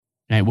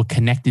right? We're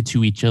connected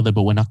to each other,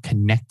 but we're not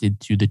connected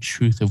to the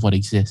truth of what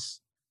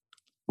exists.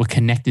 We're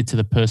connected to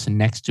the person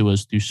next to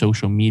us through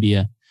social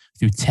media,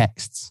 through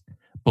texts,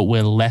 but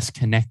we're less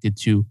connected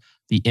to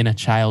the inner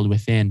child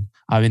within,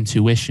 our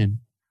intuition,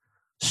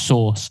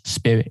 source,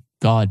 spirit,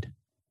 God.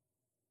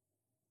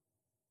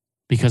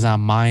 Because our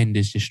mind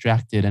is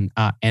distracted and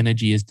our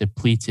energy is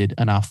depleted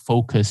and our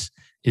focus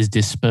is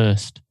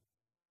dispersed.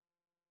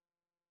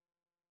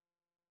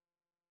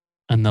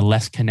 And the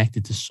less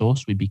connected to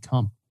source we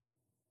become.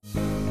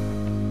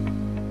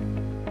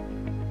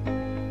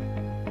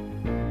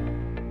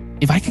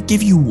 If I could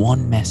give you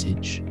one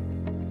message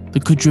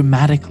that could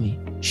dramatically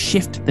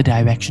shift the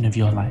direction of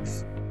your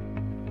life,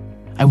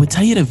 I would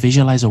tell you to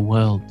visualize a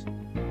world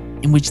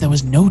in which there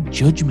was no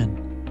judgment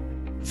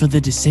for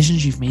the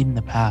decisions you've made in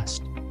the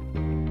past,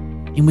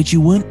 in which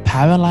you weren't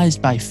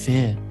paralyzed by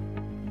fear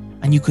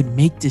and you could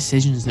make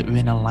decisions that were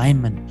in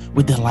alignment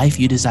with the life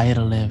you desire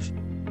to live.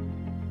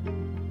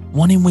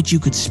 One in which you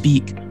could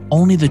speak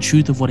only the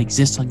truth of what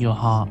exists on your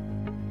heart.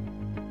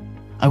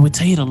 I would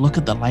tell you to look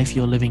at the life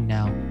you're living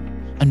now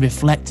and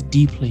reflect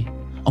deeply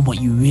on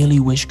what you really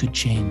wish could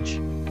change.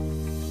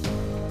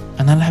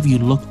 And then have you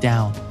look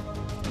down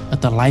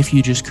at the life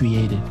you just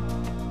created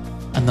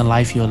and the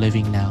life you're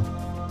living now.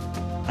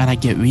 And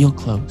I'd get real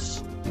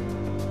close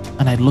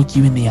and I'd look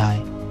you in the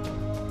eye.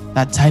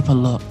 That type of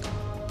look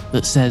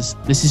that says,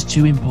 this is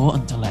too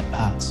important to let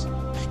pass.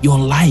 Your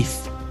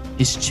life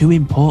is too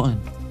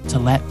important to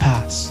let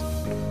pass.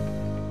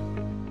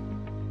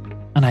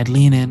 And I'd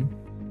lean in,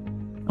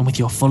 and with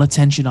your full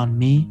attention on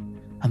me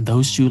and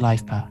those two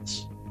life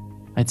paths,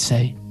 I'd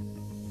say,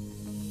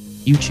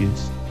 you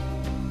choose.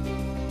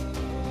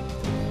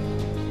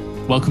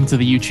 Welcome to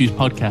the You Choose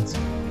podcast.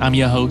 I'm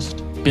your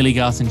host, Billy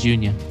Garson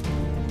Jr.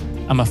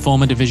 I'm a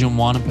former Division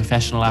I and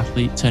professional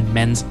athlete turned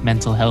men's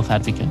mental health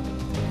advocate.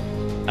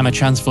 I'm a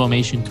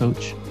transformation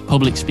coach,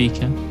 public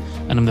speaker,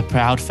 and I'm the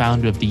proud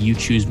founder of the You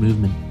Choose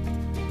movement,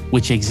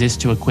 which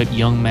exists to equip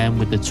young men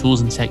with the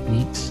tools and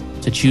techniques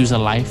to choose a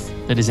life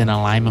that is in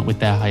alignment with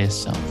their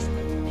highest self.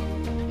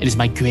 It is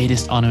my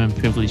greatest honor and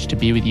privilege to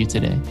be with you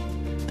today,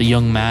 the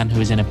young man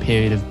who is in a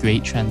period of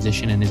great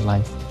transition in his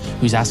life,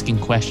 who's asking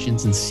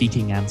questions and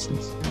seeking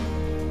answers.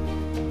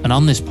 And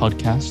on this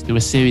podcast, through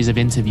a series of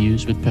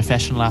interviews with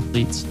professional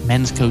athletes,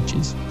 men's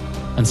coaches,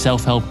 and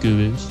self-help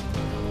gurus,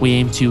 we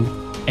aim to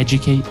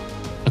educate,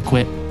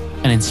 equip,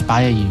 and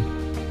inspire you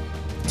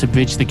to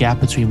bridge the gap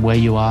between where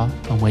you are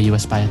and where you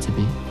aspire to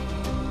be.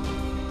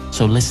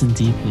 So listen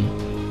deeply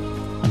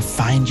and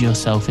find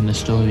yourself in the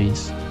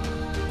stories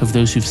of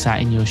those who've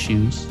sat in your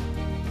shoes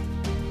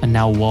and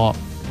now walk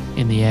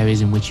in the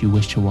areas in which you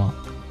wish to walk.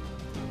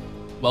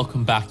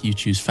 Welcome back, You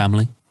Choose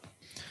family.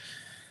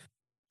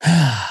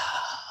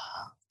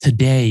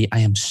 Today, I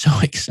am so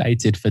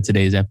excited for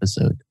today's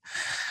episode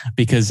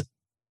because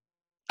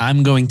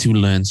I'm going to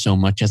learn so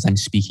much as I'm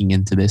speaking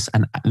into this.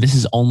 And this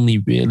has only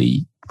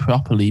really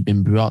properly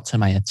been brought to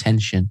my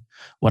attention,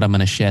 what I'm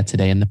going to share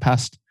today in the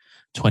past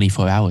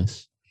 24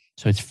 hours.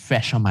 So it's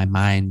fresh on my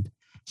mind,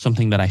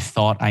 something that I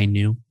thought I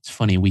knew. It's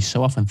funny, we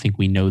so often think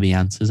we know the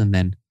answers and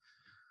then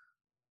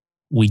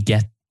we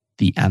get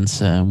the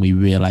answer and we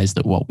realize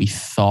that what we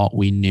thought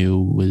we knew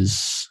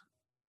was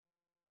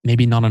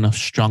maybe not enough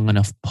strong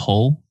enough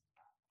pull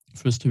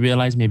for us to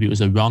realize. Maybe it was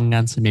a wrong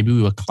answer. Maybe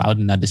we were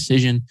clouding our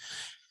decision.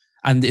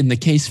 And in the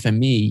case for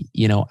me,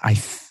 I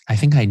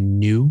think I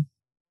knew,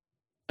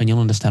 and you'll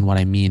understand what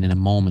I mean in a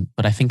moment,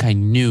 but I think I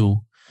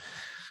knew,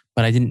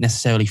 but I didn't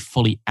necessarily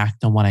fully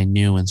act on what I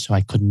knew. And so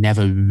I could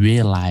never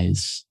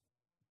realize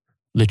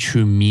the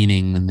true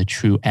meaning and the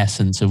true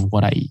essence of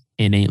what I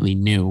innately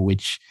knew,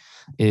 which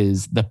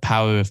is the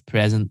power of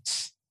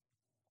presence,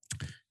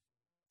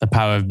 the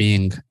power of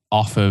being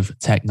off of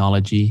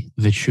technology,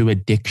 the true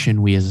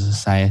addiction we as a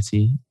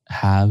society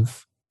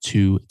have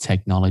to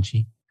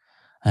technology.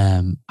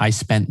 I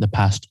spent the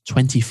past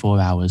 24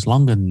 hours,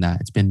 longer than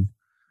that. It's been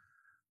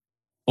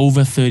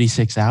over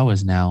 36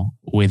 hours now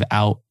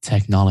without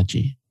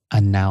technology.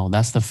 And now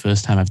that's the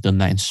first time I've done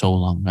that in so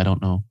long. I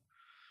don't know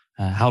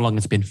how long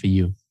it's been for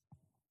you.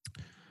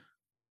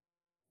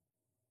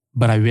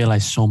 But I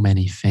realized so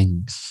many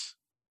things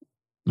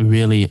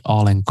really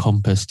all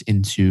encompassed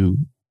into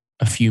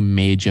a few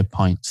major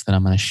points that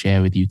I'm going to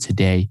share with you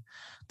today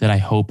that I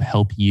hope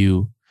help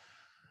you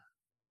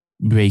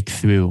break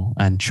through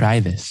and try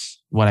this.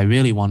 What I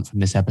really want from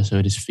this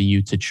episode is for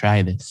you to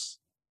try this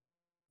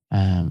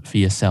for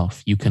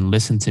yourself. You can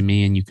listen to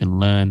me and you can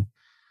learn.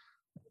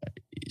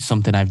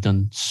 Something I've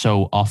done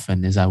so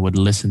often is I would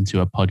listen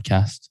to a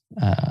podcast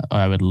or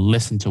I would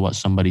listen to what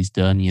somebody's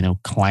done,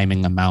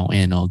 climbing a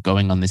mountain or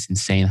going on this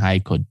insane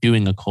hike or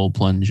doing a cold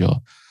plunge or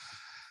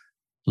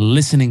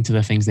listening to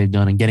the things they've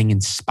done and getting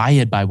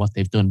inspired by what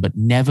they've done, but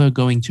never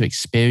going to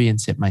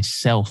experience it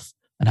myself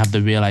and have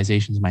the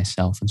realizations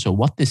myself. And so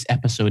what this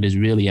episode is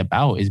really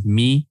about is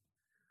me,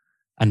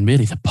 and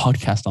really the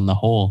podcast on the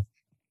whole,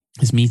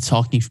 is me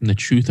talking from the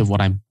truth of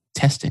what I'm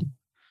testing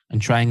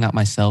and trying out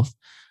myself,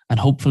 and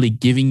hopefully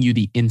giving you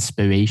the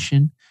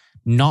inspiration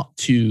not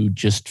to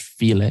just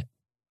feel it,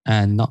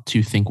 and not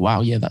to think,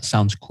 wow, yeah, that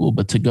sounds cool,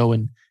 but to go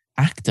and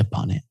act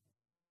upon it,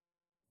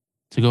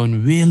 to go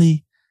and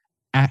really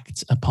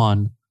act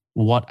upon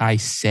what I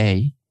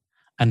say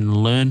and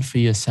learn for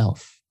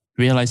yourself,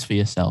 realize for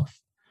yourself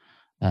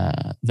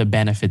the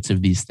benefits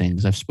of these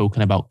things. I've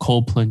spoken about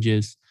cold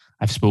plunges.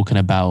 I've spoken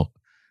about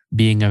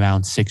being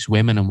around 6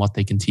 women and what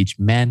they can teach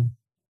men.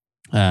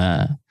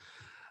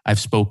 I've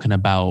spoken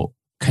about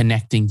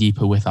connecting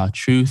deeper with our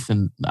truth.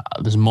 And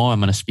there's more I'm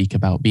going to speak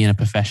about. Being a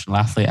professional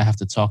athlete, I have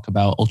to talk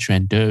about ultra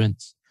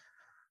endurance,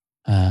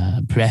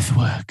 breath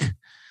work.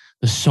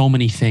 There's so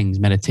many things,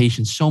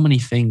 meditation, so many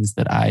things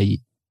that I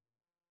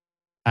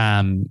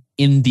am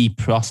in the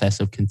process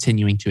of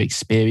continuing to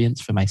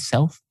experience for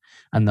myself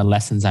and the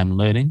lessons I'm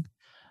learning.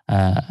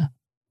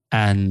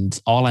 And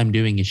all I'm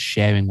doing is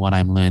sharing what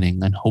I'm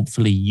learning. And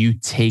hopefully you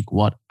take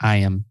what I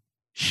am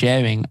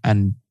sharing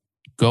and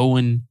go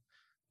and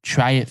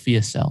try it for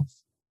yourself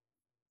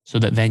so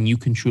that then you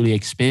can truly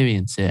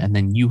experience it. And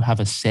then you have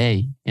a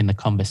say in the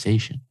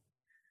conversation.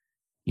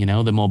 You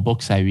know, the more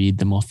books I read,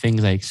 the more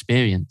things I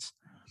experience.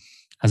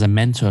 As a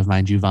mentor of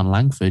mine, Juvan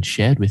Langford,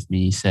 shared with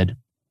me, he said,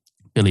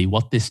 Billy,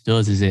 what this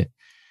does is it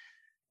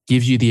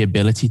gives you the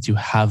ability to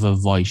have a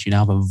voice. You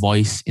now have a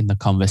voice in the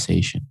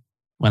conversation.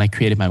 When I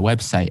created my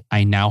website,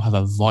 I now have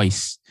a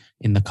voice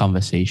in the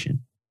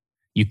conversation.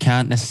 You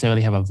can't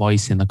necessarily have a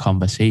voice in the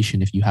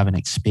conversation if you haven't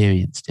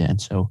experienced it.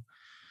 And so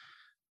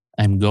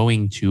I'm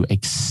going to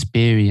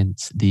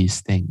experience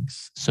these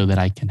things so that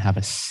I can have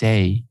a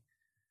say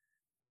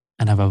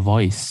and have a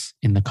voice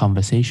in the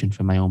conversation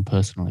from my own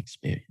personal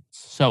experience.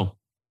 So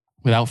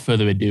without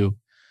further ado,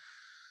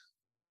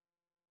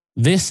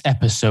 this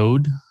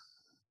episode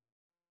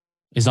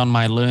is on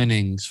my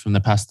learnings from the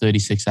past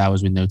 36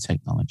 hours with no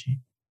technology.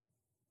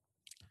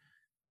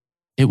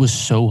 It was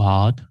so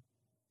hard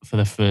for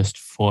the first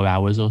 4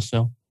 hours or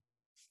so,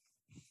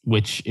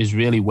 which is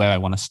really where I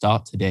want to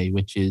start today,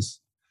 which is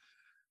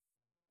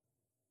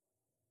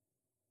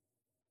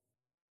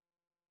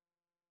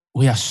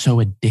we are so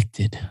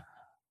addicted.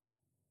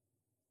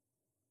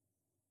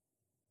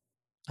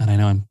 And I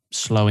know I'm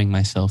slowing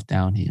myself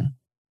down here.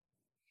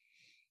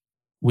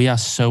 We are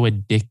so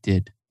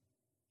addicted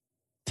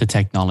to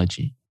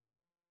technology.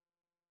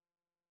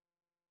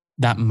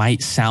 That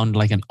might sound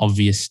like an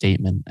obvious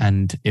statement.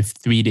 And if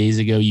 3 days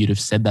ago you'd have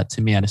said that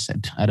to me, I'd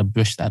have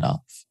brushed that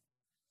off.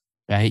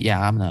 Right?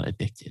 Yeah, I'm not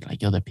addicted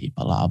like other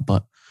people are,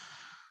 but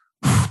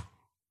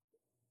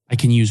I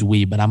can use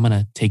we, but I'm going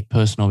to take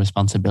personal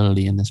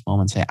responsibility in this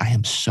moment and say, I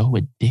am so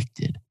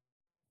addicted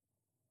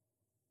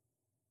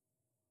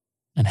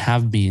and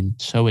have been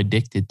so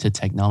addicted to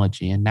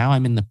technology. And now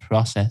I'm in the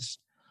process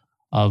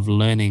of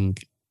learning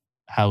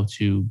how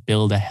to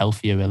build a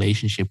healthier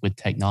relationship with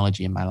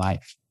technology in my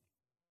life.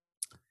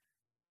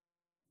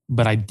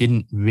 But I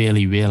didn't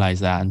really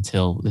realize that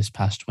until this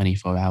past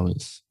 24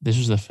 hours. This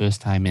was the first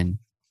time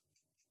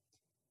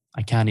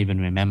I can't even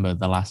remember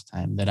the last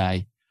time that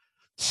I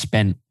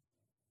spent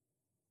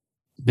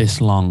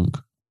this long,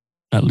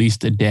 at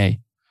least a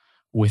day,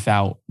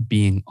 without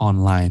being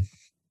online,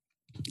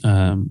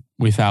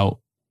 without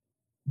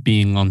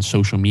being on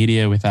social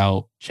media,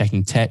 without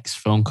checking texts,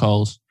 phone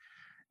calls,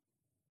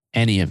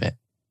 any of it.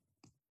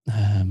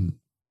 And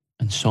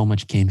so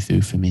much came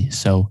through for me.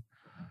 So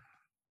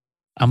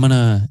I'm going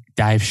to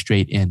dive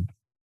straight in.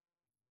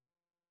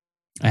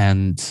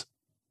 And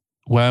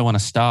where I want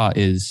to start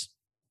is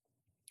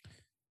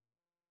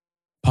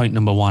point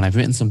number one. I've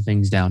written some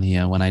things down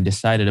here. When I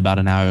decided about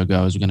an hour ago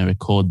I was going to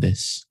record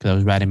this, because I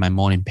was writing my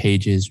morning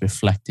pages,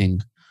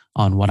 reflecting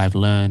on what I've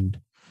learned,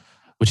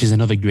 which is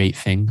another great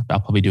thing. I'll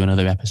probably do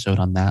another episode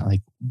on that.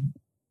 Like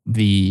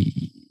the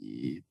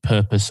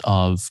purpose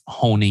of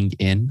honing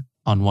in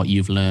on what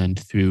you've learned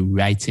through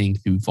writing,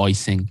 through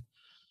voicing.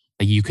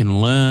 Like you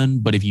can learn,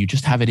 but if you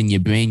just have it in your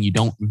brain, you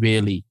don't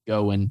really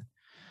go and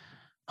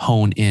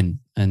hone in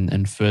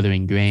and further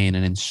ingrain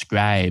and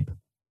inscribe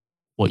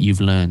what you've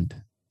learned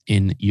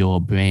in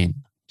your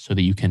brain so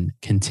that you can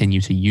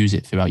continue to use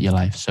it throughout your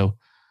life. So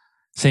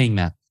saying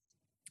that,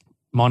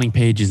 morning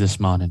pages this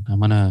morning, I'm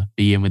going to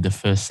begin with the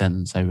first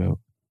sentence I wrote.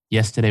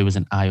 Yesterday was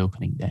an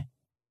eye-opening day.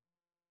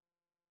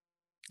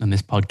 And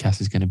this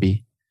podcast is going to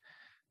be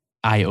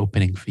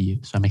eye-opening for you.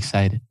 So I'm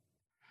excited.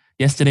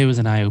 Yesterday was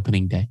an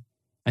eye-opening day.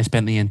 I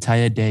spent the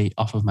entire day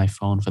off of my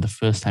phone for the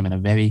first time in a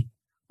very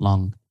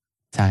long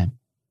time.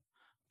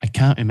 I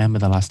can't remember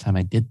the last time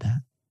I did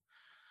that.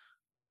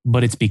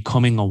 But it's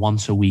becoming a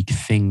once a week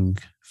thing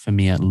for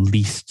me, at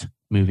least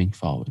moving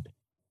forward.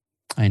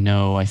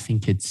 I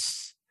think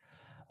it's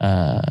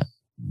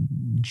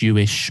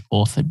Jewish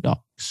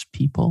Orthodox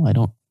people.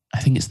 I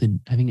think it's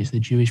the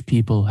Jewish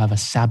people have a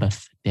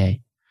Sabbath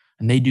day,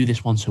 and they do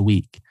this once a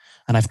week.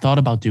 And I've thought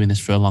about doing this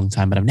for a long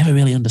time, but I've never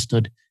really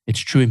understood its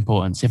true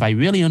importance. If I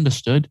really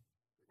understood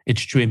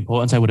its true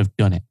importance, I would have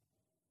done it,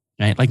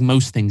 right? Like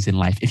most things in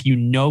life, if you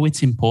know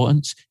its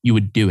importance, you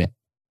would do it.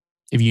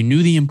 If you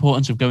knew the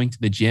importance of going to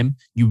the gym,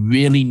 you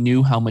really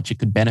knew how much it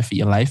could benefit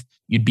your life,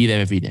 you'd be there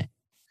every day.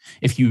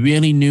 If you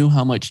really knew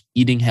how much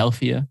eating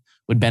healthier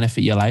would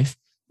benefit your life,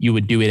 you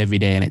would do it every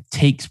day. And it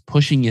takes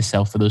pushing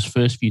yourself for those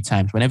first few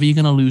times. Whenever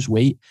you're going to lose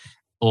weight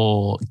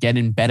or get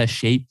in better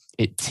shape,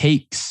 it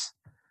takes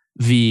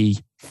the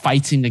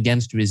fighting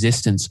against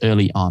resistance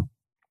early on.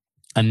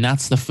 And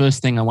that's the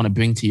first thing I want to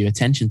bring to your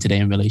attention today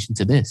in relation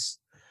to this.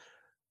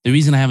 The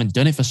reason I haven't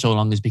done it for so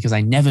long is because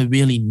I never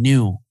really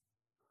knew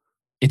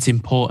its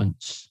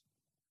importance,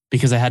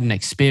 because I hadn't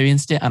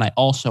experienced it. And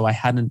I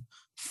hadn't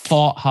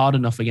fought hard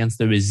enough against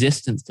the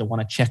resistance to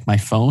want to check my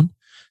phone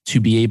to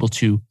be able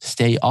to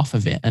stay off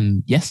of it.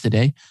 And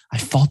yesterday I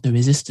fought the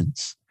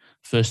resistance.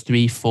 First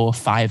 3, 4,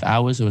 5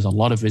 hours, there was a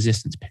lot of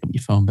resistance. Pick up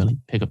your phone, Billy.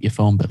 Pick up your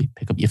phone, Billy.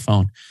 Pick up your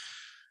phone.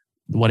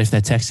 What if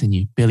they're texting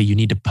you? Billy, you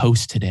need to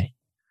post today.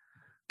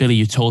 Billy,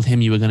 you told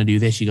him you were going to do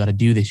this. You got to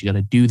do this. You got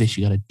to do this.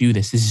 You got to do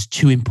this. This is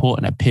too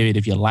important a period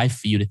of your life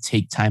for you to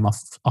take time off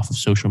of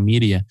social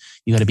media.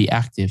 You got to be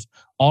active.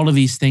 All of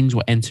these things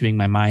were entering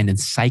my mind and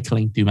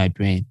cycling through my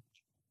brain,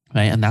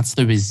 right? And that's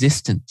the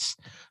resistance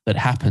that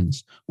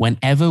happens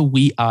whenever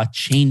we are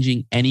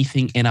changing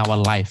anything in our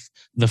life.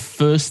 The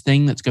first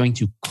thing that's going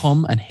to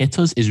come and hit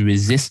us is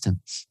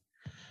resistance.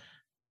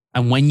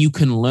 And when you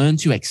can learn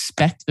to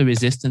expect the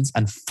resistance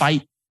and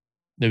fight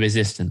the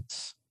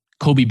resistance,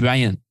 Kobe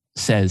Bryant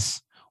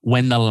says,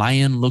 when the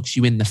lion looks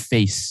you in the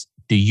face,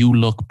 do you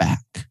look back?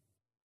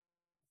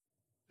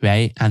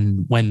 Right?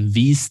 And when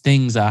these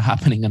things are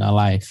happening in our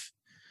life,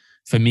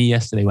 for me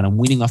yesterday, when I'm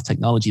weaning off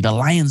technology, the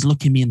lion's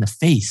looking me in the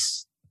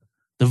face.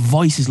 The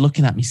voice is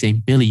looking at me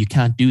saying, Billy, you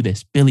can't do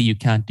this. Billy, you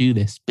can't do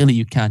this. Billy,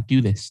 you can't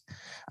do this.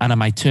 And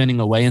am I turning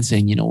away and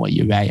saying, you know what,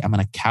 you're right. I'm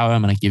going to cower.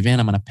 I'm going to give in.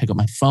 I'm going to pick up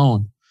my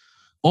phone.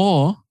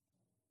 Or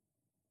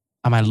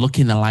am I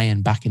looking the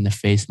lion back in the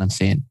face and I'm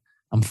saying,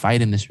 I'm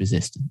fighting this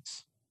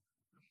resistance.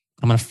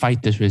 I'm going to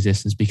fight this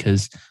resistance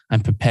because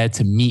I'm prepared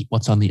to meet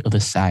what's on the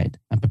other side.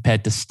 I'm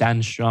prepared to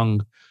stand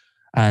strong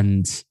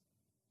and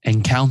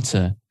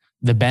encounter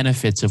the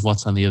benefits of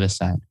what's on the other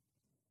side.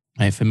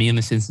 Right? For me, in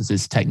this instance,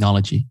 it's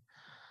technology.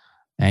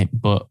 Right?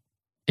 But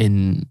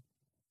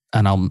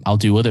I'll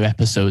do other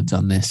episodes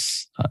on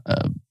this,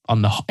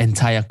 on the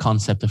entire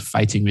concept of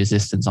fighting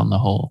resistance on the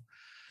whole.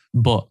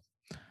 But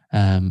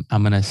I'm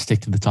going to stick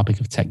to the topic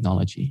of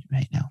technology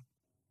right now.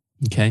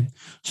 Okay.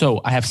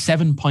 So I have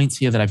 7 points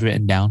here that I've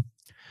written down.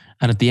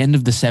 And at the end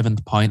of the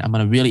 7th point, I'm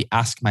going to really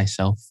ask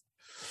myself,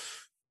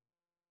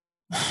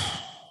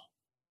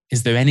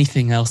 is there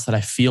anything else that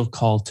I feel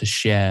called to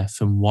share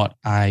from what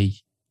I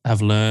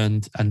have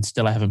learned and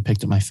still I haven't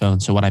picked up my phone?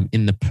 So what I'm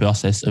in the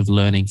process of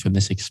learning from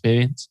this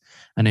experience.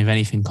 And if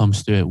anything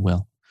comes through, it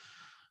will.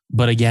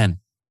 But again,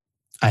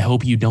 I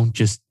hope you don't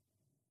just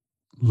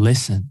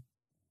listen.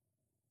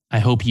 I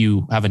hope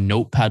you have a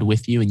notepad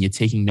with you and you're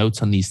taking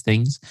notes on these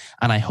things.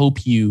 And I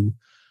hope you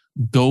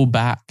go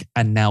back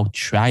and now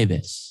try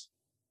this,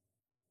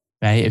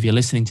 right? If you're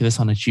listening to this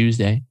on a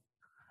Tuesday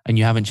and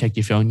you haven't checked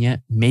your phone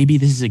yet, maybe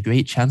this is a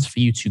great chance for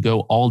you to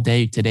go all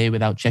day today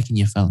without checking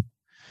your phone.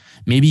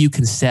 Maybe you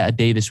can set a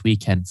day this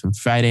weekend from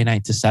Friday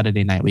night to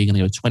Saturday night where you're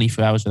going to go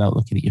 24 hours without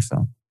looking at your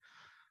phone,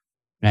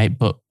 right?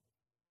 But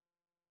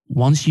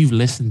once you've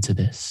listened to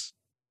this,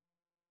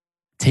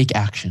 take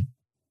action.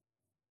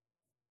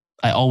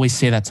 I always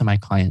say that to my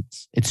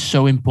clients. It's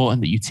so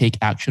important that you take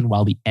action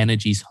while the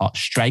energy's hot.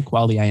 Strike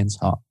while the iron's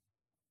hot.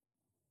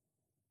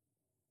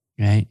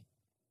 Right?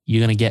 You're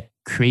going to get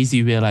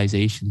crazy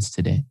realizations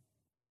today.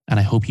 And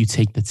I hope you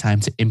take the time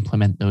to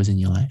implement those in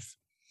your life.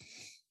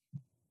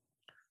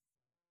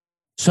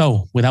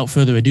 So without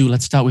further ado,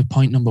 let's start with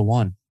point number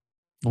 1.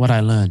 What I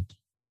learned.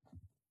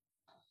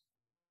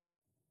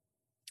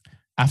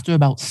 After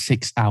about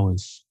 6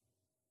 hours,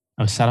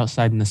 I was sat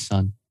outside in the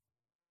sun.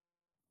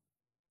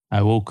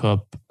 I woke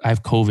up. I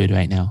have COVID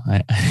right now.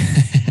 I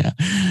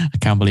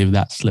can't believe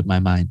that slipped my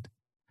mind.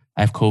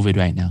 I have COVID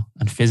right now.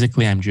 And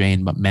physically I'm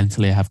drained, but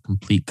mentally I have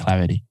complete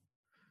clarity.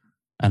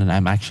 And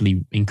I'm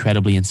actually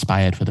incredibly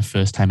inspired for the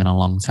first time in a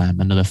long time.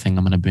 Another thing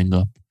I'm going to bring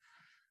up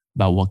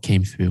about what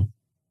came through.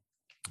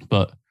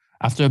 But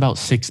after about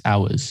 6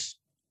 hours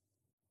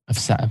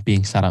of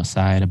being sat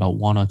outside, about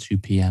 1 or 2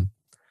 p.m.,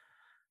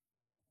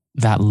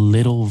 that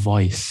little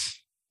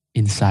voice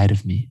inside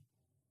of me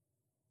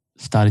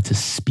started to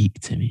speak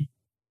to me.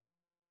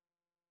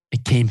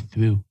 It came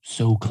through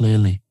so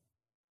clearly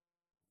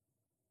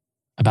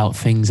about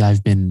things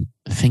I've been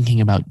thinking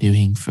about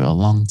doing for a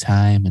long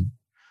time and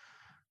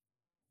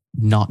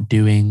not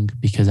doing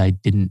because I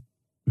didn't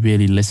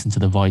really listen to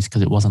the voice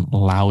because it wasn't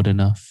loud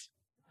enough.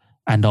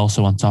 And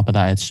also on top of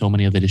that, I had so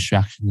many other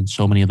distractions and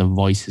so many other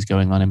voices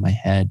going on in my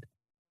head,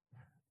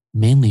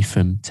 mainly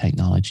from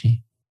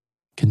technology,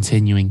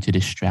 continuing to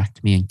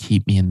distract me and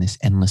keep me in this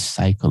endless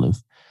cycle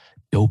of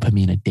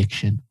dopamine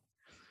addiction.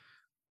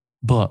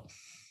 But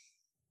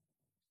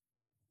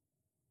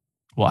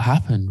what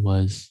happened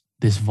was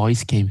this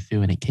voice came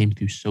through and it came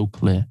through so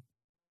clear.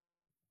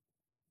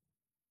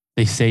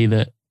 They say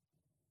that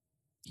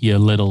your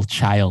little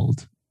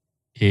child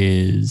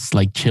is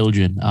like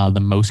children are the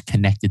most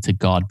connected to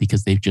God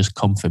because they've just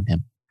come from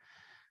him.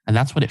 And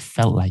that's what it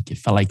felt like. It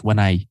felt like when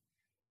I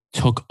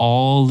took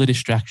all the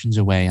distractions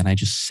away and I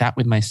just sat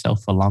with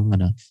myself for long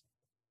enough,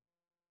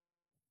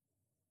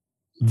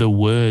 the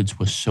words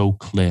were so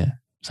clear.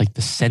 It's like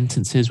the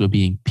sentences were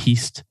being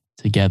pieced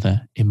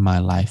together in my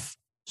life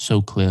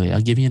so clearly.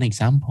 I'll give you an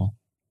example.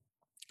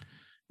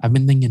 I've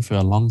been thinking for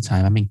a long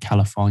time, I'm in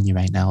California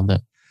right now,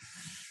 that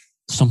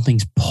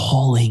something's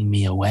pulling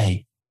me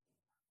away.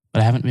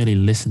 But I haven't really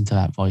listened to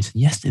that voice.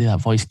 And yesterday that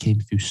voice came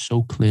through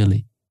so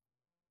clearly.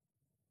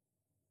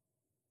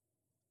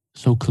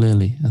 So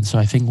clearly. And so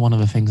I think one of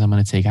the things I'm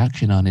going to take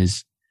action on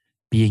is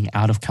being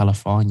out of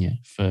California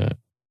for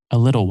a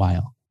little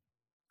while.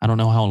 I don't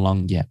know how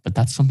long yet, but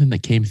that's something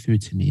that came through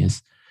to me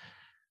is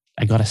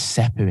I got to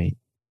separate.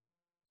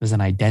 There's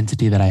an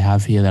identity that I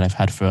have here that I've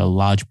had for a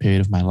large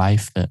period of my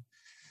life that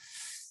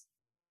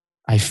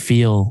I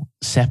feel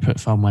separate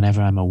from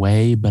whenever I'm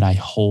away, but I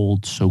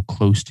hold so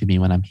close to me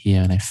when I'm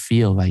here. And I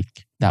feel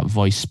like that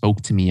voice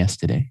spoke to me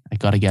yesterday. I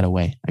got to get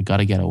away. I got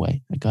to get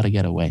away. I got to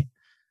get away.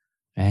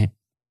 Right?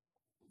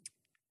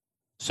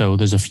 So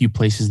there's a few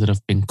places that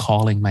have been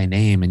calling my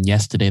name. And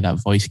yesterday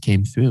that voice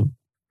came through.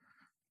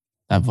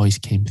 That voice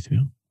came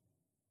through.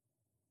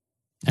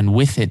 And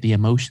with it, the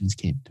emotions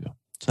came through.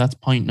 So that's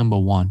point number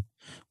one.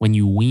 When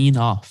you wean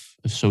off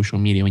of social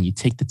media, when you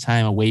take the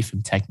time away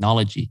from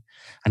technology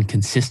and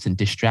consistent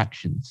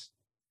distractions,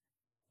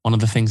 one of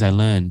the things I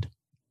learned,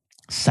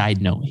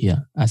 side note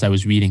here, as I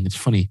was reading, it's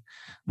funny,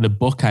 the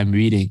book I'm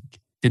reading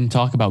didn't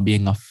talk about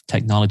being off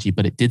technology,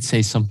 but it did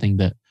say something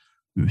that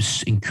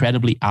was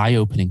incredibly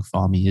eye-opening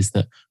for me, is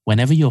that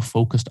whenever you're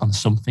focused on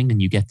something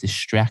and you get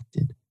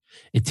distracted,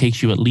 it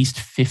takes you at least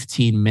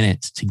 15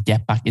 minutes to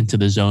get back into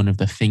the zone of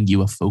the thing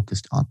you are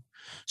focused on.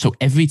 So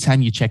every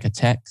time you check a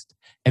text,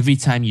 every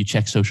time you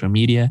check social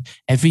media,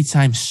 every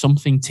time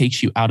something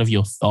takes you out of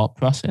your thought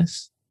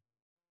process,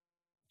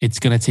 it's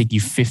going to take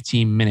you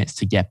 15 minutes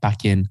to get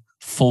back in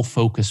full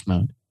focus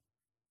mode.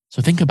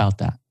 So think about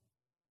that.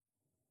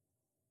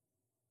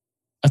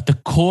 At the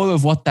core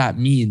of what that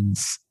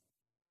means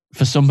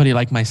for somebody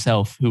like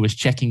myself who is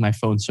checking my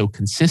phone so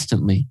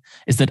consistently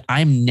is that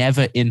I'm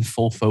never in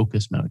full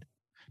focus mode.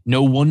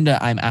 No wonder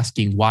I'm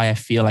asking why I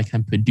feel like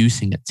I'm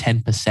producing at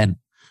 10%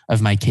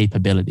 of my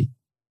capability.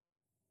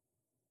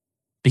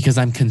 Because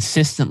I'm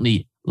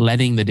consistently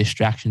letting the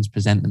distractions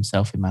present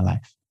themselves in my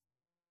life.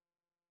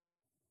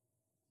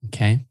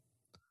 Okay?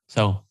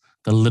 So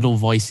the little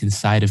voice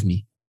inside of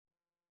me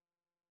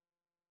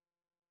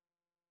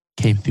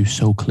came through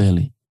so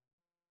clearly.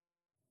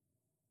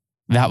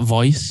 That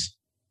voice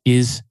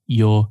is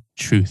your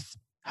truth.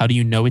 How do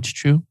you know it's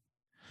true?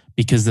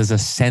 Because there's a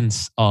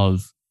sense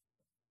of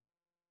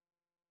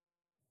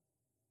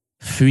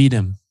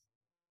freedom,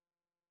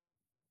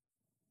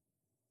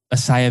 a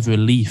sigh of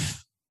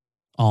relief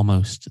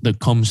almost that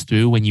comes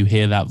through when you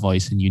hear that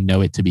voice and you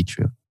know it to be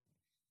true.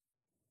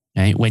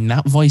 Right? When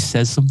that voice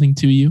says something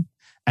to you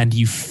and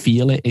you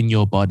feel it in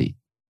your body,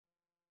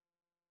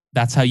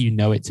 that's how you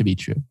know it to be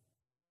true.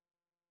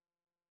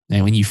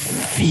 And when you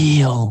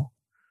feel,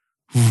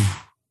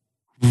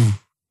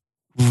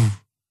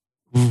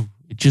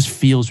 it just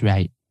feels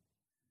right.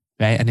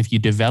 Right? And if you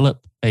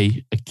develop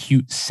a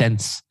acute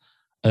sense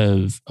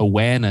of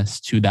awareness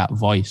to that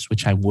voice,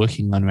 which I'm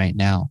working on right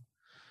now,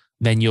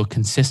 then you're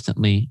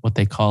consistently what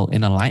they call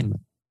in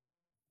alignment.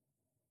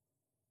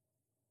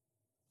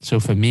 So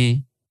for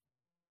me,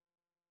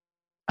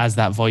 as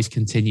that voice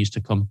continues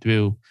to come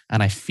through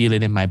and I feel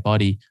it in my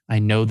body, I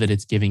know that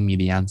it's giving me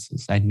the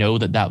answers. I know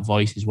that that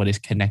voice is what is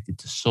connected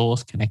to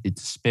source, connected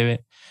to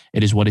spirit.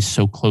 It is what is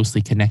so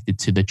closely connected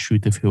to the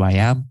truth of who I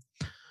am.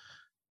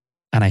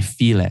 And I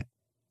feel it.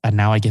 And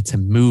now I get to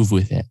move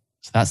with it.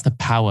 So that's the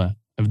power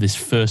of this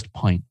first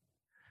point.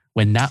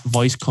 When that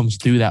voice comes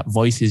through, that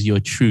voice is your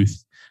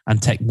truth.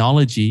 And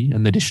technology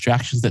and the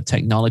distractions that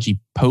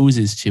technology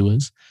poses to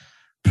us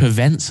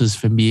prevents us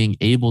from being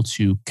able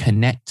to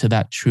connect to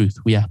that truth.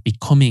 We are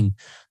becoming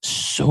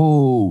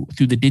so,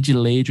 through the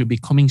digital age, we're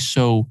becoming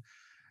so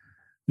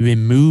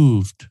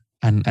removed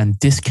and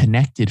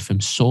disconnected from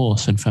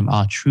source and from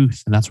our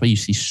truth. And that's why you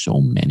see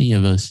so many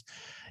of us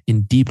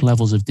in deep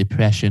levels of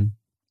depression,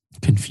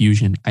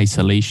 confusion,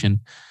 isolation,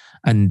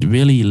 and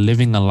really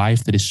living a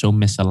life that is so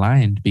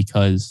misaligned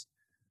because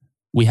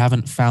we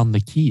haven't found the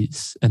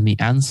keys and the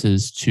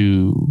answers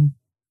to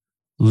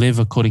live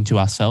according to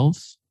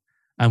ourselves.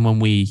 And when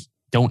we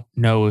don't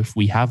know if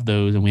we have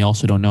those and we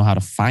also don't know how to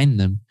find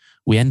them,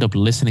 we end up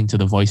listening to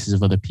the voices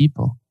of other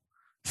people,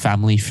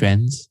 family,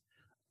 friends.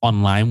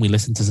 Online, we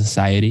listen to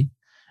society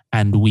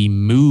and we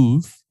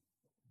move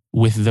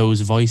with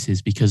those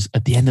voices because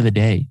at the end of the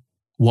day,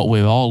 what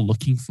we're all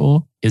looking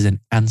for is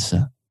an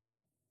answer.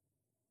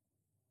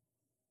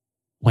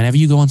 Whenever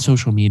you go on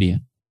social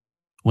media,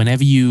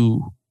 whenever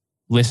you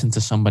listen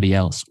to somebody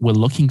else, we're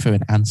looking for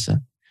an answer.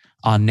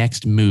 Our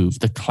next move,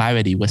 the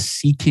clarity, we're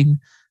seeking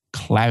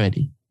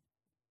clarity.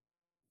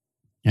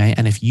 Right?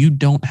 And if you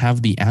don't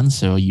have the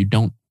answer or you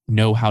don't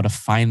know how to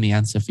find the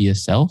answer for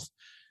yourself,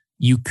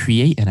 you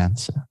create an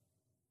answer.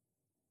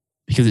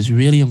 Because it's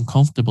really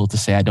uncomfortable to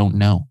say, I don't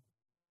know.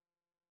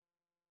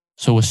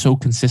 So we're so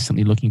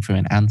consistently looking for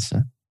an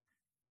answer.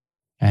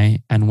 Right?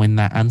 And when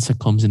that answer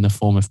comes in the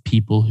form of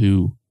people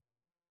who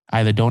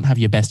either don't have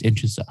your best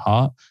interests at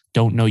heart,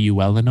 don't know you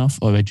well enough,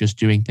 or are just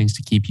doing things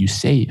to keep you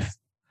safe.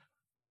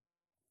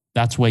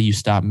 That's where you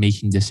start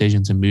making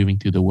decisions and moving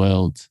through the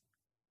world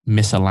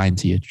misaligned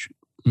to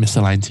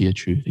your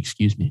truth.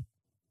 Excuse me.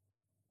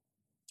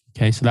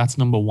 Okay, so that's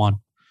number one.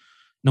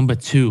 Number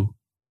two,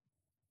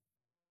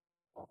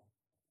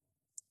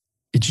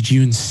 it's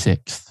June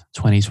 6th,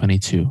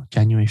 2022.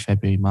 January,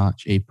 February,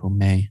 March, April,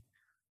 May.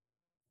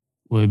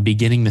 We're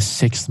beginning the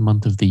 6th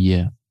month of the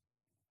year.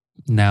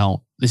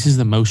 Now, this is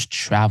the most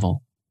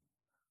travel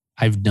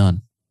I've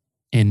done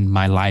in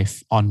my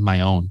life on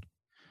my own.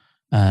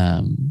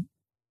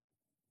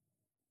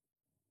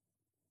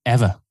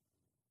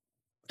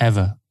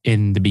 Ever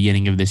in the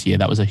beginning of this year.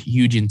 That was a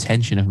huge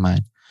intention of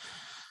mine.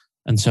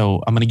 And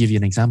so I'm going to give you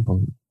an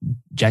example.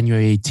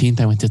 January 18th,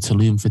 I went to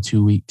Tulum for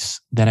 2 weeks.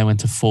 Then I went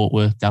to Fort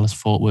Worth, Dallas,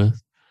 Fort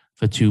Worth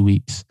for 2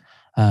 weeks.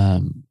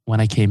 When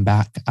I came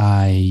back,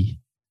 I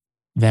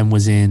then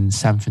was in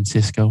San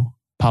Francisco,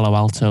 Palo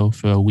Alto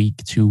for a week,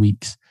 2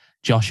 weeks.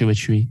 Joshua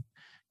Tree.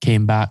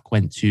 Came back,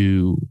 went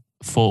to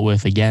Fort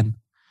Worth again.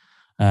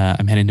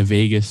 I'm heading to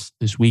Vegas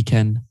this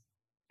weekend.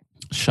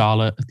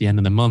 Charlotte at the end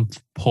of the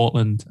month.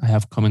 Portland I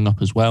have coming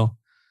up as well.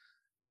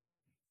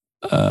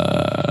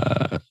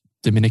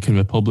 Dominican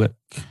Republic,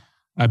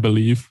 I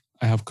believe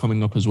I have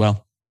coming up as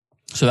well.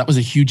 So that was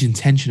a huge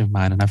intention of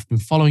mine, and I've been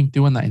following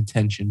through on that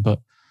intention, but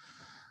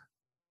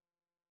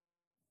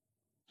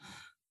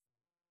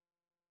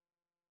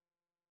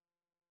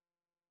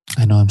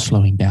I know I'm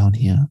slowing down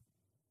here.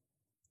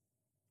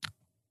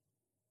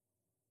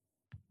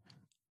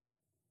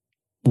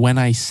 When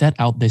I set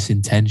out this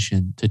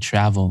intention to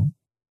travel,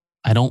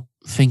 I don't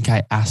think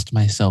I asked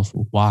myself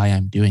why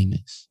I'm doing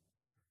this.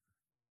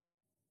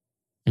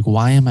 Like,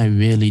 why am I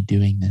really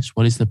doing this?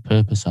 What is the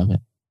purpose of it?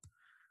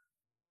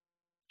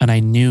 And I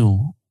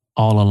knew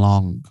all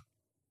along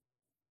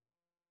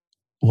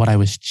what I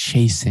was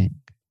chasing.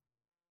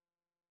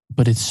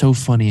 But it's so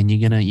funny, and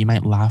you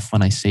might laugh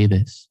when I say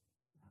this,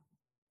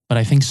 but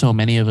I think so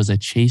many of us are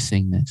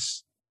chasing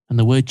this. And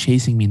the word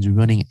chasing means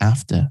running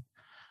after.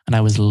 And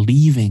I was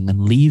leaving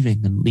and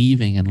leaving and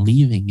leaving and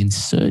leaving in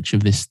search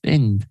of this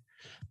thing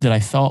that I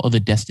thought other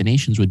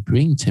destinations would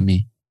bring to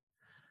me.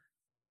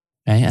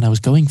 Right? And I was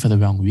going for the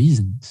wrong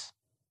reasons.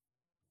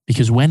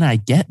 Because when I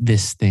get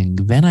this thing,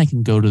 then I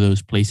can go to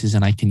those places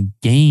and I can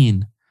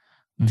gain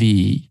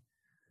the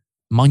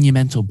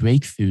monumental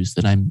breakthroughs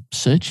that I'm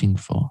searching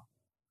for.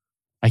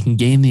 I can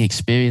gain the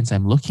experience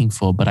I'm looking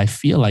for. But I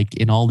feel like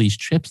in all these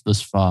trips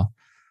thus far,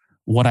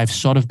 what I've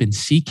sort of been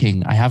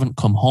seeking, I haven't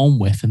come home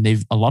with. And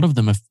a lot of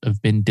them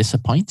have been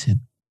disappointing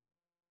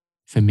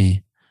for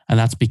me. And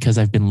that's because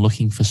I've been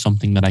looking for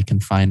something that I can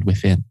find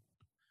within,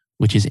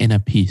 which is inner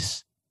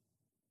peace.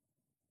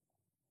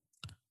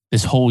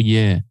 This whole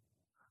year,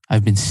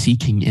 I've been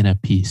seeking inner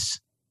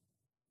peace,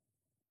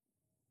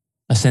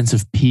 a sense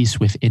of peace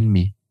within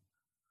me.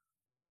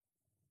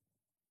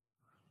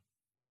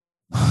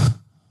 I've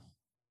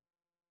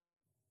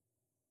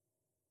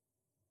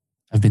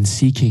been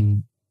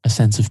seeking a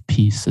sense of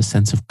peace, a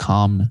sense of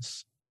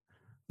calmness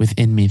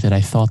within me that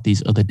I thought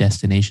these other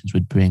destinations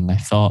would bring. I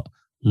thought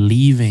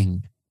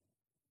leaving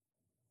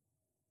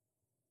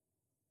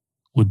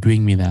would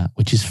bring me that,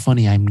 which is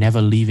funny. I'm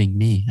never leaving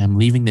me. I'm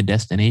leaving the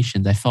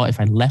destinations. I thought if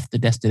I left the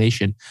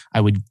destination,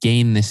 I would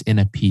gain this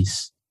inner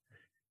peace.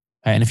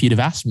 And if you'd have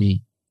asked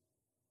me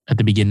at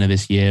the beginning of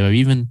this year, or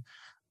even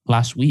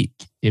last week,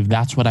 if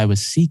that's what I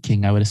was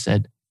seeking, I would have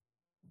said,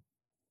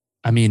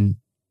 I mean,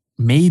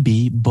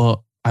 maybe,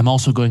 but I'm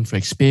also going for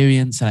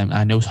experience, and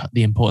I know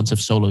the importance of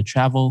solo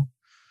travel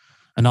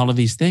and all of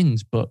these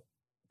things. But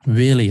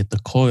really, at the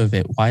core of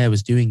it, why I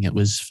was doing it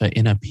was for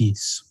inner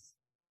peace.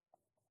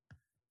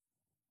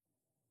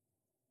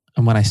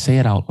 And when I say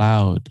it out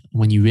loud,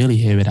 when you really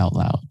hear it out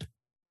loud,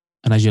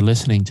 and as you're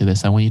listening to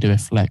this, I want you to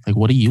reflect, like,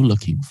 what are you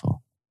looking for?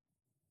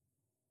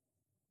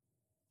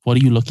 What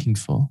are you looking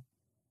for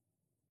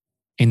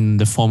in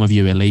the form of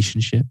your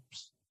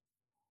relationships?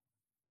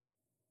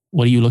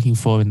 What are you looking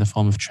for in the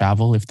form of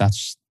travel, if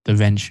that's the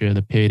venture,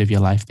 the period of your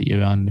life that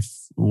you're on?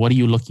 What are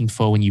you looking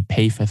for when you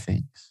pay for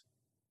things?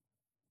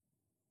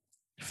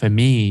 For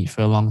me,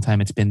 for a long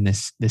time, it's been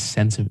this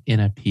sense of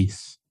inner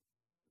peace.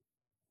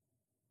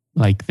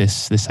 Like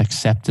this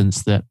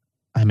acceptance that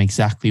I'm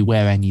exactly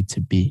where I need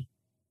to be.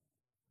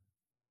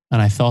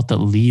 And I thought that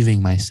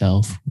leaving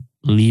myself,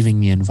 leaving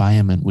the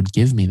environment would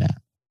give me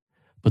that.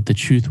 But the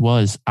truth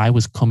was, I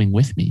was coming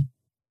with me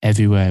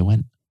everywhere I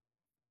went.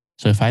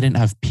 So if I didn't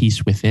have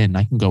peace within,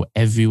 I can go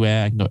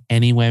everywhere. I can go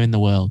anywhere in the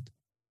world.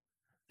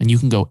 And you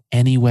can go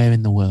anywhere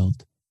in the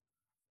world.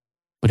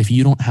 But if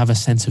you don't have a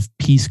sense of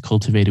peace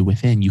cultivated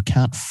within, you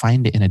can't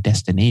find it in a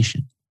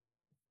destination.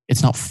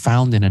 It's not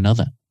found in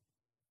another.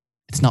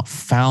 It's not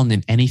found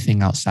in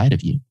anything outside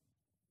of you.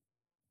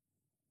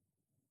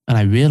 And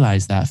I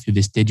realized that through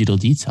this digital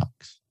detox.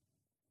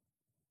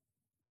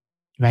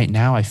 Right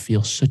now, I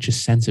feel such a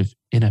sense of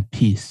inner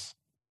peace.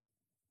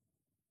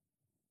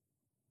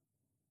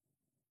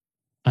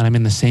 And I'm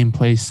in the same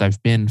place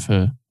I've been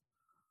for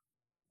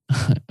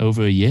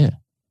over a year.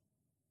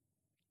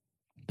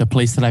 the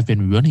place that I've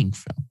been running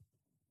from,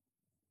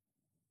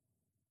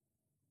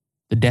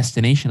 the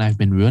destination I've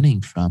been running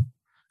from.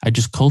 I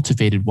just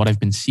cultivated what I've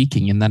been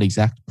seeking in that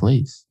exact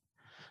place.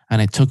 And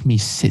it took me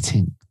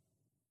sitting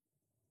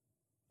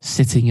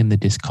in the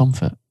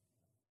discomfort,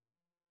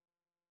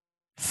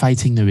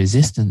 fighting the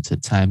resistance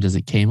at times as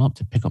it came up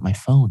to pick up my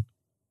phone.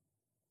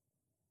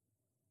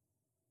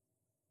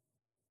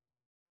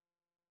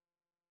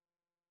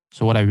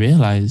 So what I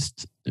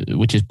realized,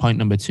 which is point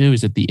number 2,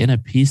 is that the inner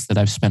peace that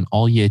I've spent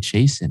all year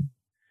chasing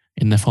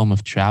in the form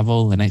of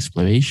travel and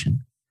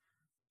exploration,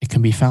 it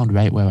can be found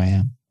right where I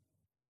am.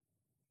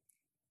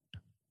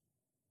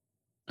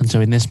 And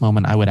so in this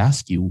moment, I would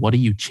ask you, what are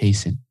you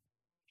chasing?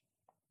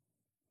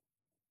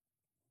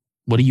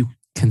 What are you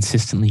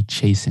consistently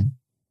chasing?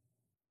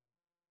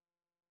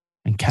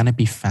 And can it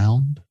be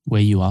found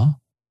where you are?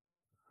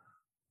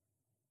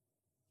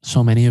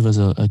 So many of us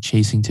are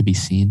chasing to be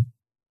seen.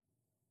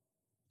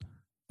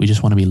 We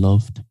just want to be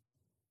loved.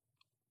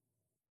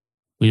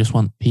 We just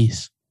want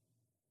peace.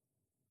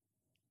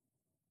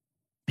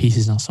 Peace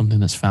is not something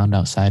that's found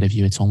outside of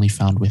you. It's only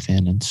found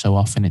within. And so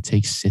often it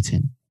takes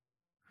sitting,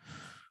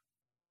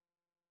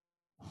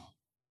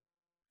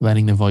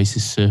 letting the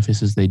voices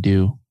surface as they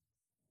do,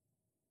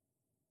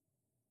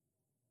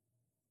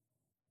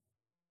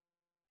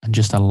 and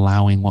just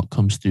allowing what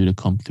comes through to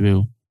come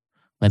through,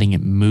 letting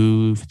it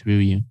move through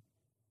you.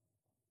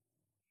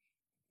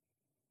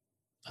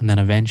 And then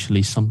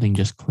eventually something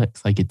just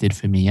clicks like it did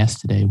for me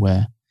yesterday,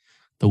 where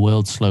the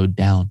world slowed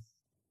down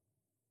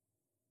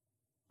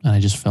and I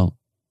just felt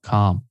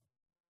calm.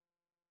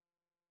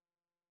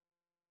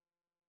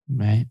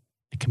 Right?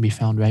 It can be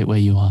found right where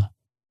you are.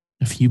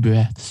 A few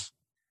breaths,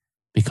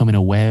 becoming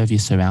aware of your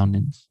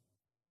surroundings.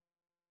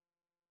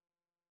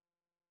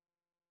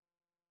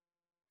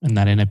 And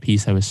that inner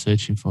peace I was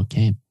searching for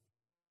came.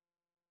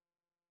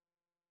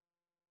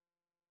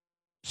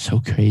 So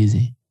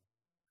crazy.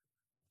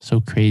 So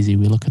crazy.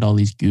 We look at all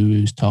these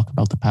gurus talk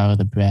about the power of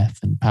the breath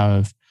and power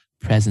of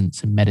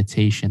presence and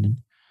meditation. And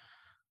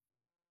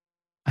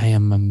I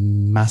am a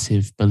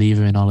massive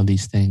believer in all of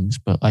these things.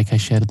 But like I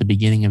shared at the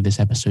beginning of this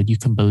episode, you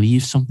can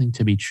believe something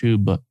to be true,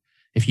 but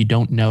if you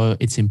don't know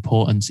its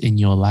importance in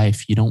your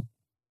life, you don't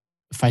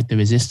fight the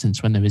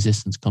resistance when the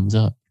resistance comes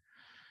up.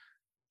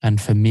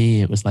 And for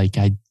me, it was like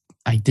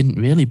I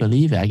didn't really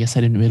believe it. I guess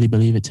I didn't really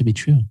believe it to be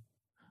true.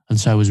 And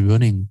so I was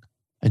running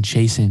and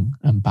chasing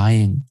and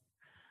buying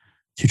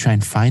to try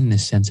and find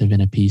this sense of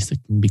inner peace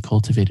that can be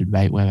cultivated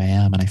right where I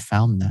am. And I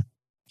found that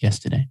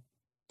yesterday.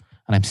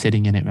 And I'm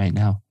sitting in it right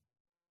now.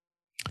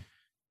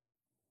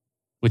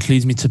 Which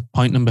leads me to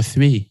point number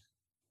 3.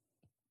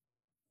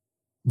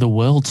 The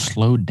world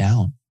slowed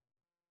down.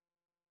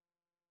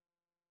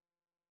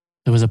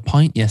 There was a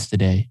point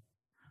yesterday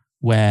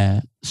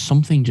where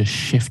something just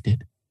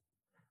shifted.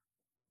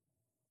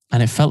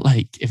 And it felt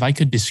like, if I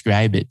could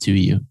describe it to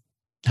you,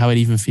 how it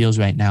even feels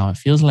right now, it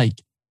feels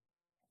like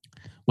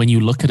when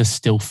you look at a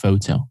still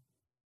photo,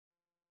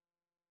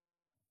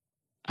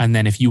 and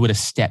then if you were to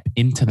step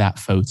into that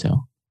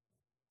photo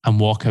and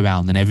walk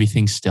around and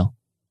everything's still,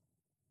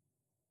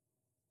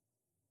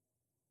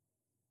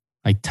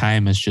 like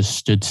time has just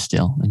stood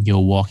still and you're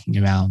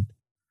walking around.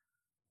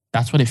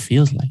 That's what it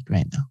feels like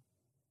right now.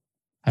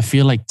 I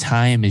feel like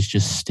time is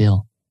just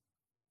still.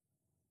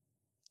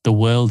 The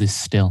world is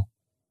still.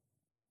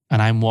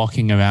 And I'm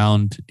walking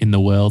around in the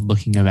world,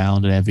 looking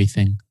around at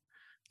everything.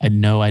 I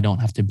know I don't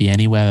have to be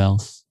anywhere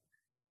else.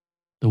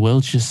 The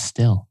world's just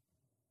still.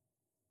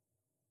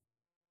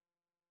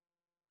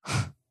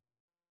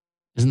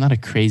 Isn't that a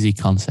crazy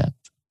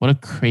concept? What a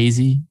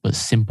crazy but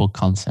simple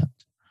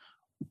concept.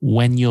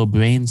 When your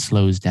brain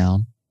slows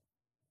down,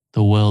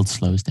 the world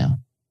slows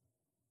down.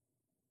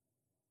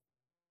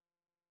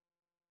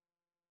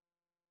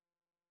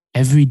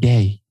 Every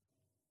day,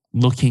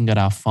 looking at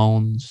our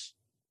phones,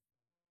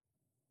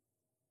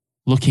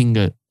 looking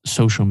at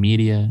social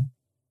media,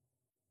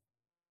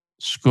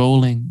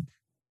 scrolling,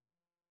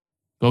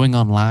 going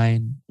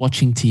online,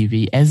 watching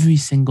TV, every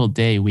single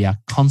day we are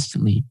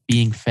constantly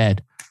being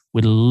fed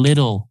with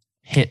little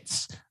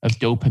hits of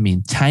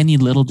dopamine, tiny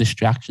little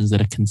distractions that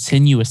are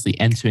continuously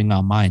entering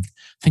our mind.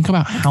 Think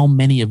about how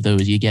many of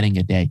those you're getting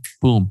a day.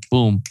 Boom,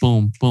 boom,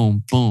 boom,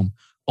 boom, boom,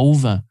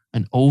 over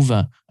and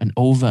over and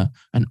over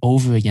and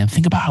over again.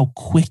 Think about how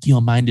quick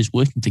your mind is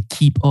working to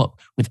keep up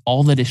with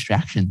all the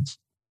distractions.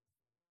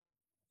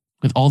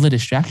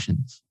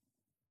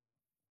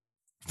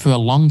 For a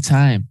long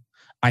time,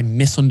 I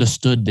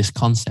misunderstood this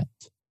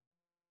concept.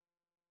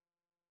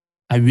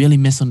 I really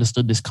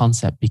misunderstood this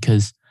concept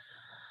because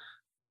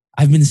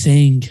I've been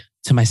saying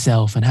to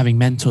myself and having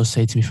mentors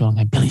say to me for a long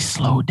time, Billy,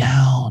 slow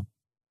down.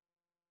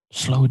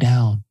 Slow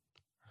down.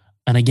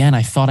 And again,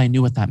 I thought I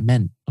knew what that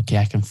meant. Okay,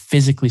 I can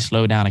physically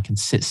slow down. I can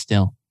sit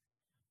still.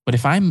 But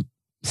if I'm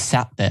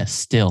sat there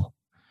still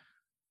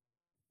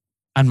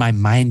and my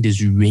mind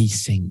is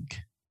racing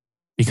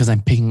because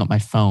I'm picking up my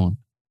phone,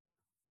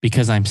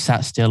 because I'm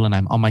sat still and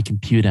I'm on my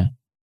computer,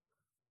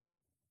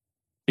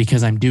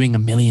 because I'm doing a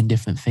million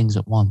different things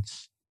at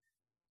once,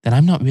 then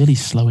I'm not really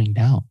slowing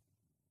down.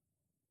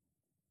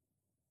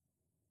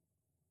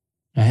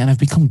 Right? And I've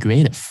become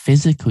great at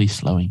physically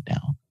slowing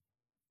down.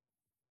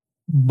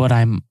 But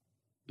I'm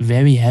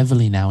very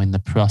heavily now in the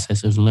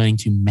process of learning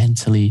to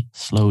mentally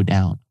slow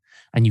down.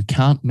 And you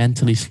can't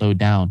mentally slow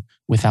down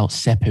without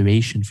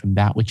separation from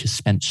that which has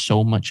spent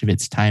so much of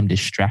its time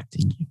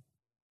distracting you.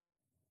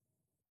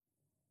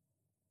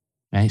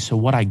 Right? So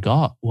what I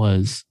got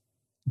was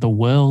the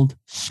world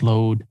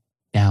slowed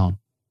down.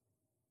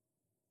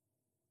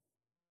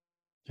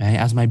 Right?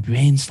 As my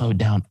brain slowed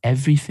down,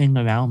 everything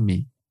around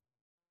me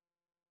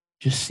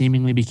just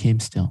seemingly became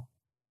still.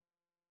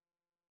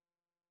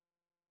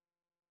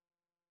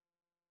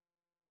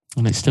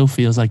 And it still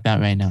feels like that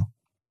right now.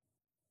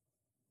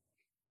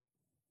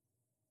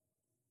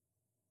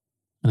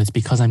 And it's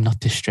because I'm not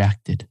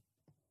distracted.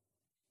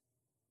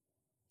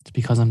 It's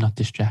because I'm not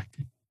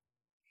distracted.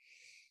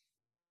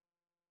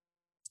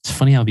 It's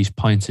funny how these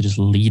points are just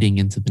leading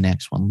into the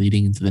next one,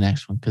 leading into the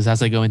next one. Because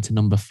as I go into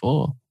number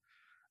 4,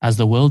 as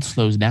the world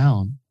slows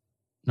down,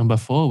 number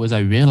 4 was I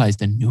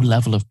realized a new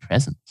level of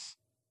presence.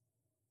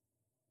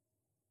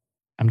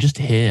 I'm just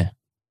here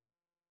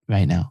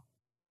right now.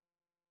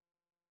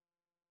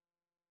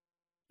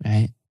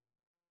 Right?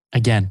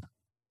 Again,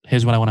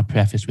 here's what I want to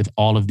preface with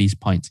all of these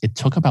points. It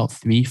took about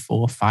 3,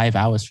 4, 5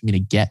 hours for me to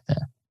get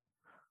there.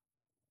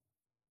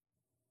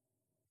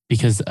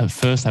 Because at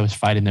first I was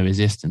fighting the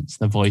resistance.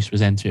 The voice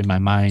was entering my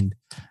mind.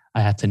 I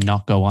had to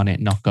not go on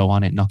it, not go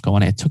on it, not go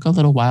on it. It took a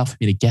little while for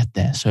me to get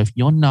there. So if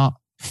you're not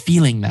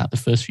feeling that the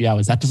first few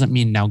hours, that doesn't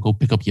mean now go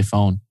pick up your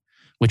phone,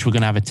 which we're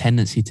going to have a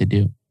tendency to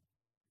do.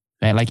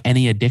 Right? Like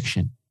any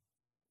addiction.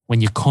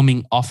 When you're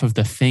coming off of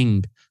the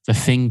thing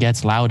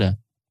gets louder.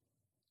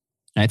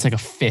 Right? It's like a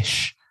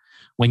fish.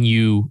 When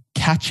you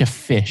catch a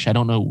fish, I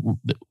don't know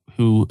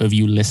who of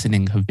you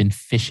listening have been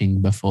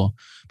fishing before,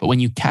 but when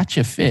you catch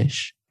a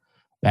fish,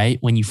 right?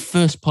 When you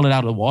first pull it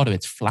out of the water,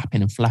 it's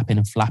flapping and flapping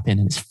and flapping,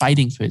 and it's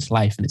fighting for its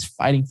life, and it's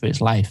fighting for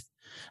its life.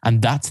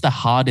 And that's the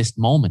hardest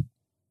moment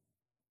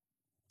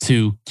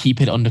to keep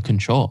it under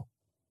control,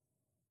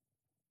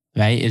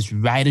 right? Is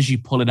right as you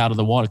pull it out of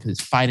the water, because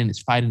it's fighting,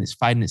 it's fighting, it's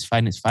fighting, it's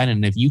fighting, it's fighting.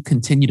 And if you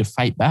continue to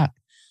fight back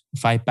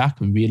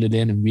and reel it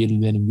in and reel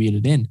it in and reel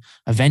it in,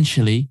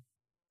 eventually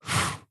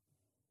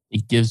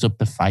it gives up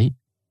the fight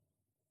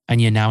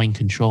and you're now in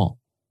control.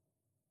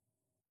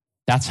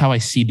 That's how I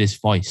see this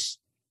voice.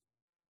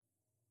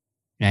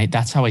 Right?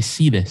 That's how I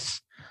see this,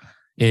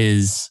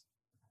 is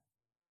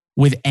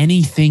with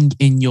anything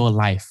in your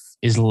life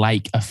is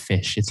like a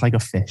fish. It's like a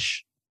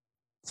fish.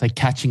 It's like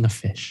catching a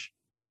fish.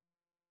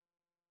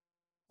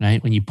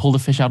 Right? When you pull the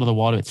fish out of the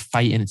water, it's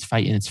fighting, it's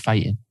fighting, it's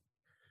fighting.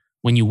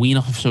 When you wean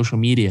off of social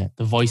media,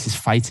 the voice is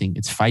fighting,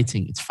 it's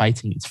fighting, it's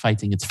fighting, it's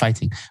fighting, it's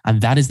fighting.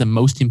 And that is the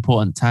most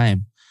important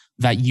time,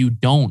 that you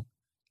don't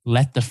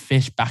let the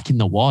fish back in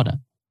the water,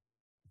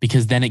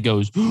 because then it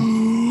goes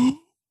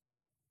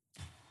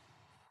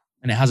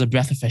and it has a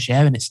breath of fresh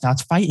air and it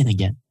starts fighting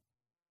again.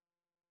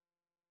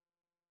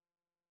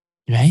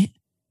 Right?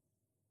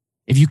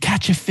 If you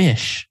catch a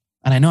fish,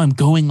 and I know I'm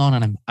going on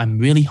and I'm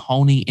really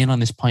honing in on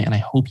this point, and I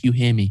hope you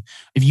hear me.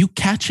 If you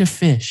catch a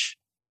fish,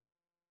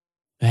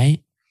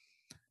 right,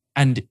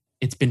 and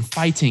it's been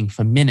fighting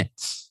for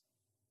minutes,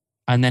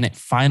 and then it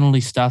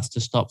finally starts to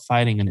stop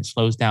fighting and it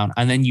slows down,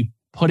 and then you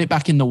put it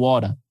back in the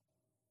water,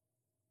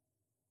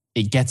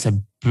 it gets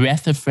a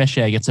breath of fresh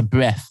air, gets a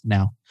breath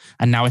now,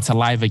 and now it's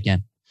alive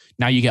again.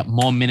 Now you get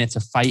more minutes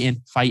of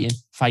fighting.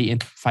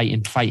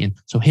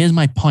 So here's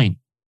my point.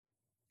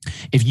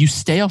 If you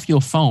stay off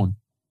your phone,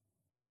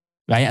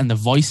 right, and the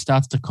voice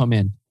starts to come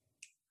in,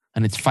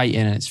 and it's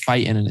fighting and it's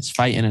fighting and it's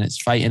fighting and it's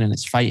fighting and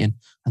it's fighting,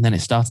 and then it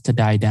starts to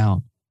die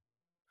down.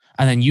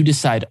 And then you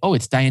decide, oh,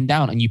 it's dying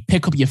down, and you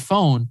pick up your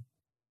phone,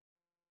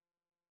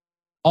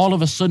 all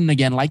of a sudden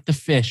again, like the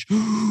fish,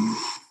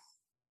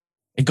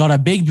 it got a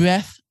big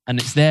breath and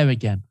it's there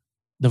again.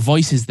 The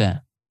voice is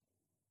there.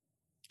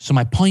 So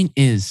my point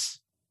is,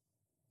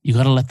 you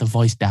got to let the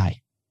voice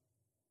die.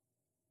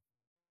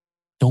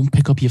 Don't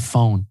pick up your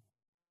phone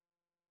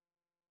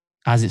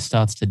as it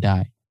starts to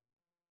die.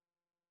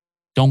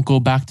 Don't go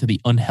back to the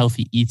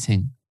unhealthy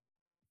eating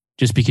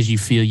just because you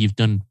feel you've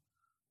done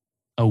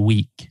a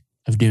week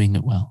of doing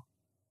it well.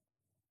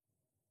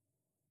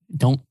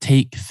 Don't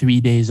take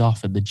 3 days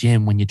off at the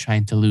gym when you're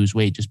trying to lose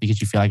weight just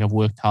because you feel like I've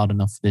worked hard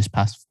enough this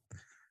past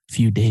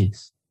few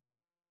days.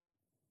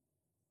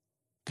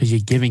 Because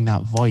you're giving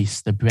that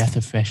voice the breath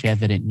of fresh air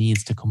that it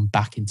needs to come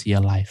back into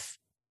your life.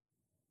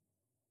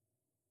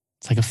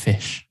 It's like a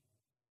fish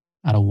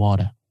out of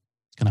water.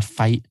 It's going to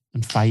fight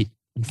and fight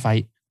and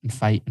fight and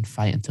fight and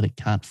fight until it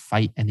can't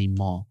fight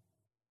anymore.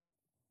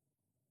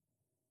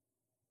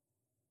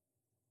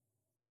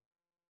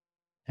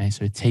 Okay,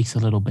 so it takes a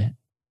little bit.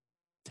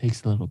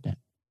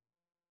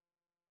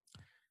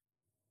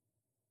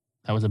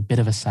 That was a bit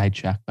of a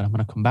sidetrack, but I'm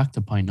going to come back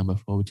to point number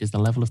 4, which is the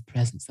level of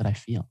presence that I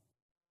feel.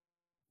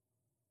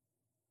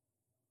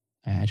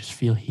 I just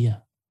feel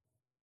here.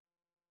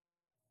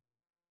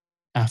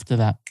 After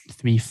that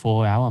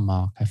 3-4 hour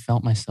mark, I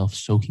felt myself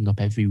soaking up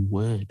every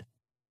word,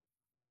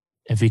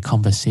 every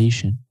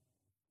conversation,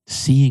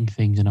 seeing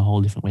things in a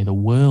whole different way. The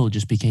world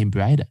just became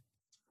brighter.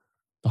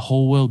 The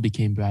whole world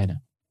became brighter.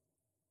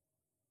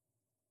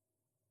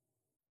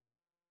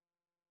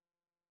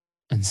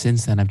 And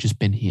since then, I've just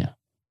been here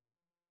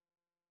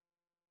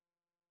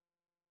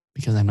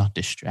because I'm not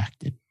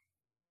distracted.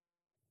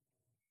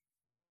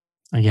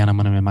 Again, I'm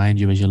going to remind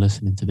you as you're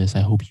listening to this,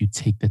 I hope you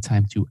take the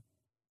time to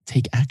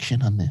take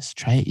action on this.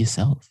 Try it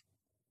yourself.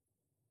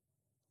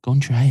 Go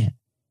and try it.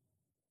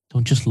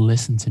 Don't just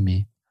listen to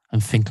me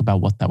and think about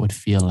what that would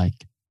feel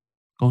like.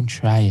 Go and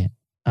try it.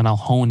 And I'll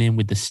hone in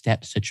with the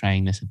steps to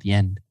trying this at the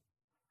end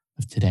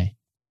of today.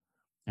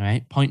 All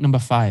right. Point number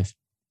 5.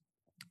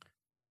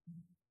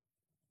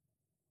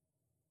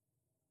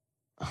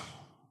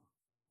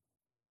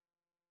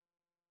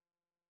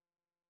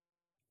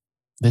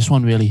 This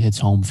one really hits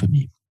home for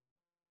me.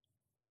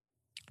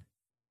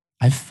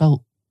 I've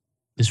felt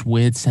this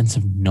weird sense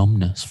of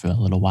numbness for a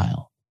little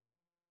while.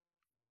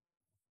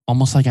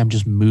 Almost like I'm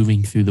just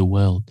moving through the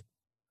world.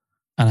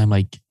 And I'm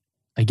like,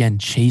 again,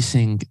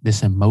 chasing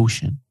this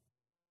emotion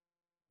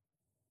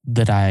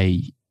that I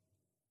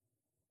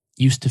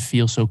used to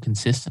feel so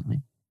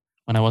consistently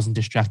when I wasn't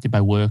distracted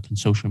by work and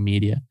social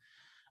media.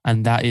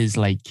 And that is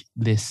like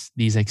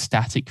these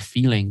ecstatic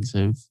feelings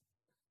of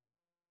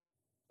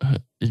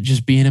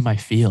just being in my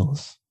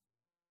feels.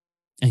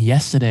 And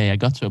yesterday I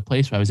got to a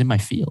place where I was in my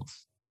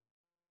feels.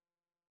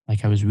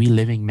 Like I was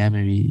reliving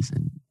memories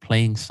and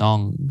playing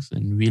songs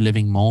and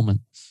reliving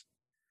moments.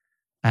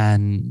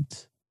 And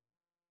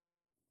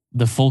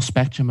the full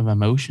spectrum of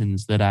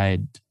emotions that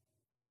I'd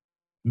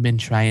been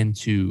trying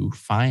to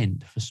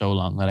find for so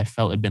long, that I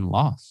felt had been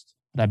lost,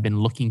 that I've been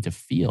looking to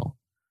feel,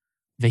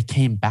 they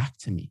came back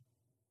to me.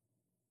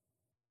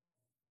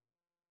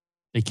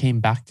 They came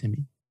back to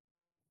me.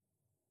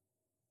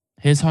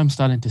 Here's how I'm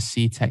starting to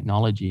see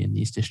technology and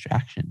these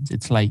distractions.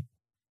 It's like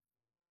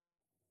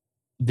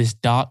this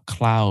dark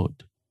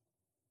cloud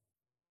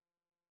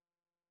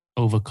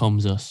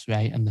overcomes us,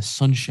 right? And the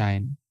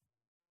sunshine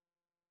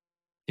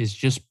is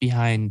just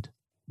behind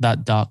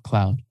that dark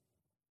cloud,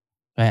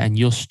 right? And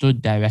you're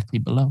stood directly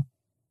below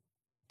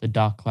the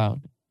dark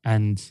cloud.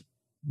 And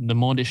the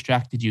more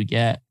distracted you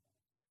get,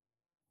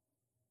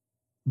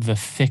 the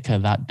thicker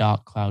that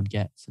dark cloud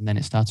gets. And then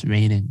it starts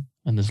raining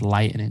and there's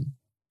lightning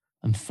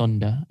and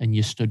thunder, and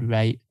you stood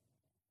right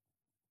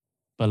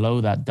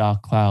below that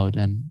dark cloud,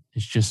 and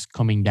it's just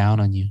coming down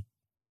on you,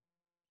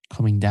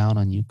 coming down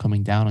on you,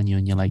 coming down on you.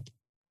 And you're like,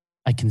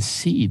 I can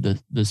see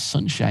the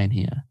sunshine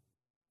here,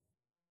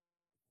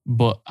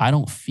 but I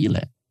don't feel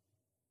it.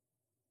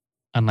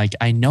 And like,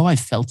 I know I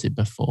felt it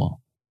before,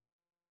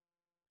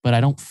 but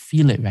I don't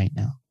feel it right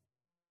now.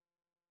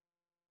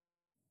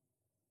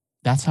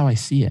 That's how I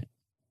see it.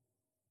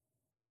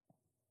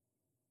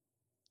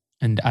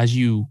 And as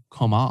you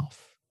come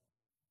off,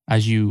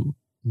 as you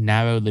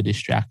narrow the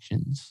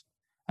distractions,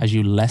 as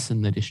you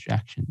lessen the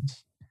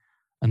distractions,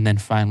 and then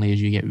finally,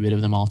 as you get rid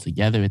of them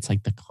altogether, it's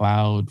like the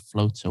cloud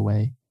floats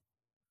away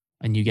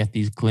and you get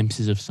these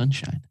glimpses of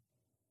sunshine.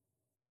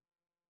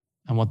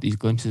 And what these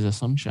glimpses of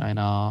sunshine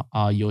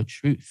are your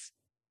truth,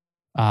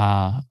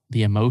 are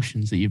the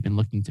emotions that you've been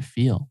looking to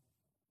feel.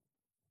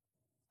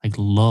 Like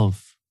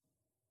love.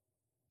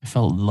 I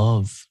felt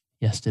love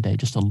yesterday,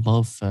 just a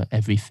love for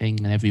everything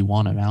and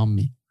everyone around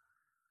me.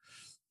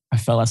 I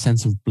felt a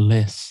sense of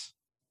bliss.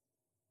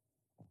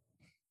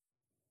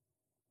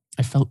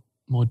 I felt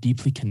more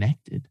deeply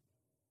connected,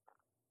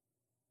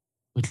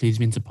 which leads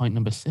me into point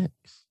number 6.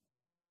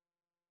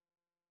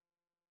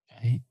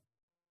 Okay?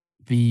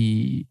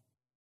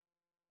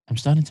 I'm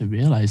starting to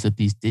realize that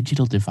these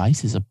digital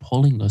devices are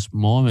pulling us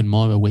more and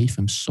more away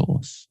from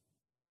source.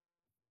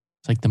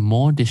 It's like the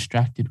more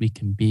distracted we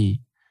can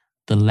be,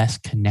 the less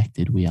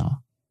connected we are.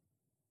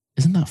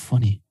 Isn't that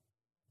funny?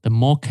 The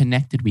more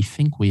connected we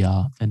think we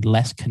are, the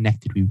less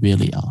connected we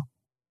really are.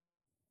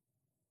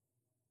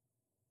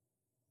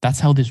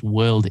 That's how this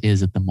world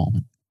is at the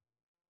moment.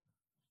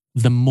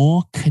 The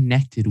more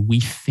connected we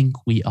think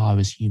we are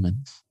as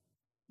humans,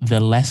 the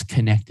less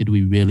connected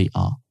we really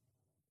are.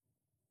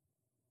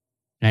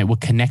 Right? We're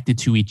connected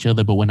to each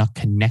other, but we're not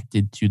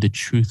connected to the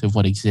truth of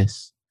what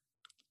exists.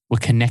 We're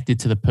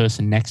connected to the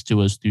person next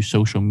to us through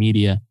social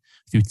media,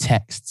 through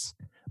texts,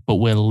 but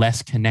we're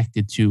less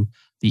connected to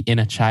the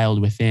inner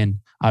child within,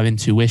 our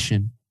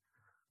intuition,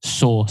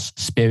 source,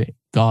 spirit,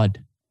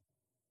 God.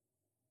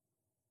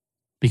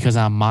 Because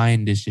our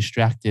mind is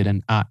distracted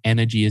and our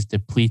energy is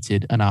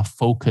depleted and our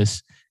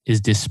focus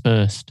is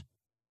dispersed.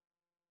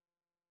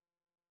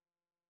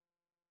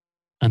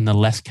 And the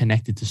less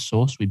connected to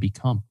source we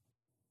become.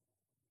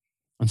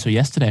 And so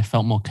yesterday I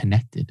felt more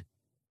connected,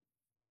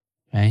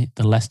 right?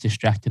 The less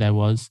distracted I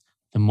was,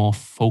 the more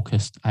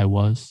focused I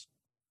was,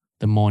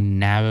 the more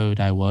narrowed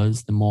I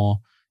was, the more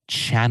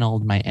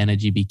channeled my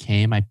energy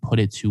became. I put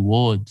it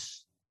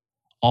towards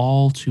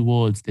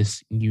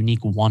this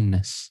unique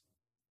oneness,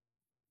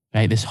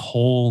 right? This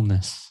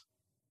wholeness.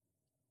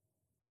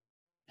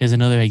 Here's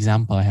another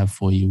example I have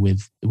for you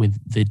with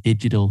the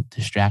digital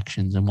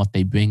distractions and what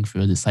they bring for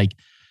us. It's like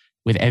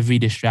with every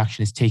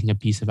distraction, it's taking a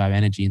piece of our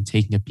energy and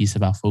taking a piece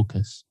of our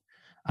focus.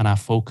 And our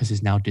focus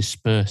is now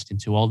dispersed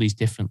into all these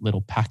different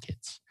little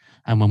packets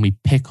And when we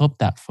pick up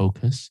that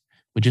focus,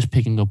 we're just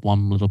picking up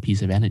one little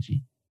piece of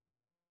energy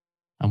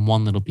and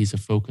one little piece of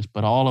focus.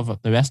 But all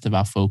of the rest of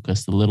our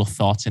focus, the little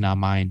thoughts in our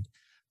mind,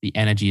 the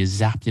energy is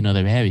zapped in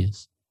other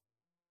areas.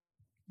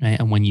 Right?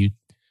 And when you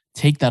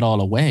take that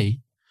all away,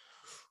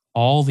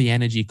 all the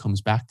energy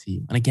comes back to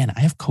you. And again, I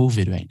have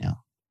COVID right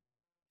now.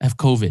 I have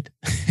COVID.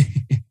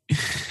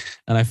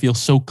 And I feel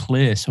so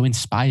clear, so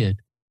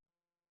inspired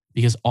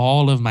because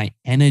all of my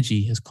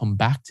energy has come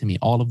back to me.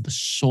 All of the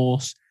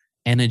source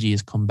energy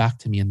has come back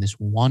to me. And this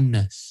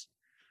oneness,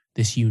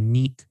 this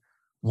unique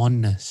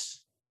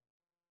oneness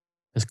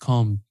has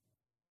come.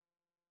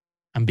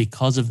 And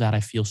because of that,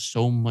 I feel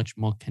so much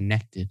more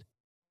connected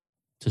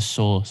to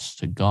source,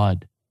 to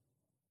God,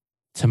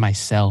 to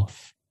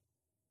myself.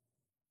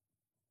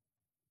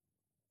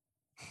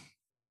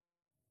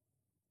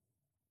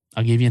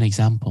 I'll give you an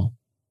example.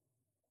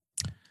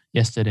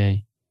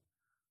 Yesterday,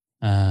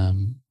 I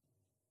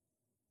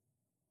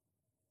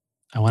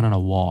went on a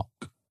walk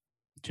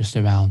just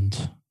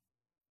around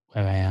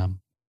where I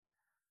am.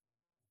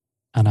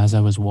 And as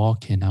I was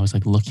walking, I was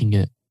like looking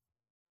at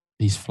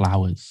these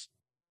flowers.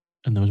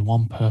 And there was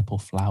one purple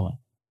flower.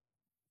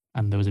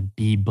 And there was a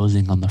bee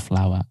buzzing on the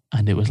flower.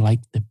 And it was like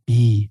the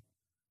bee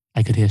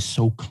I could hear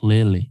so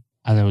clearly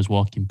as I was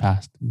walking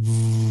past.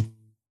 And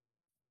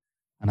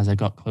as I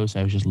got closer,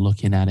 I was just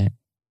looking at it.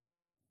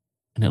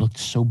 And it looked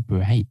so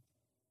bright.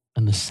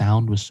 And the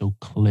sound was so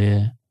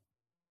clear.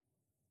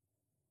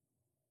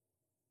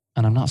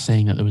 And I'm not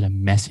saying that there was a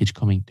message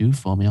coming through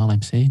for me. All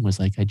I'm saying was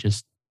like, I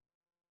just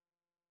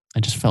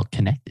felt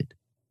connected.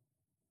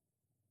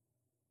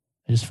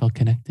 I just felt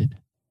connected.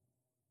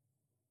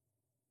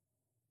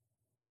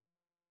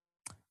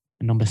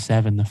 And number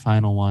 7, the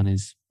final one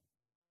is,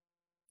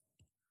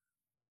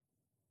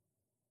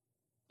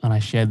 and I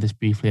shared this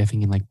briefly, I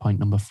think in like point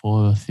number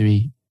 4 or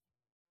 3.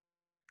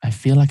 I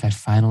feel like I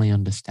finally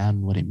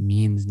understand what it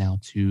means now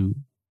to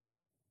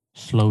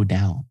slow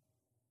down.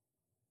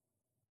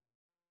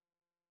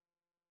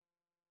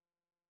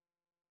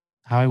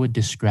 How I would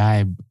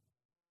describe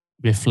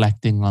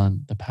reflecting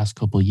on the past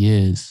couple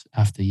years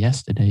after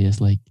yesterday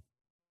is like,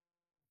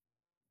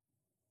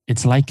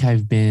 it's like I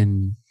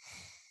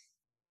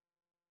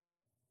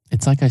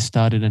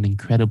started an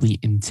incredibly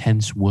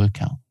intense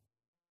workout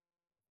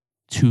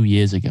 2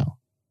 years ago,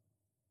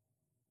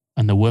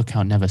 and the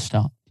workout never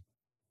stopped.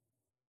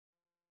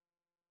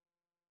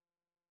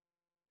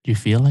 Do you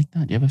feel like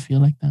that? Do you ever feel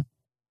like that?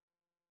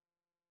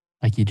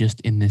 Like you're just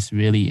in this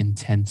really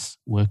intense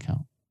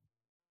workout.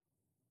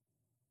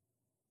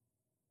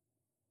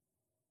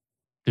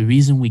 The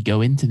reason we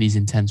go into these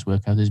intense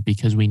workouts is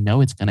because we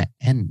know it's going to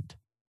end.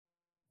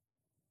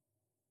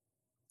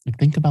 Like,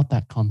 think about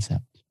that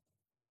concept.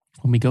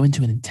 When we go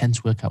into an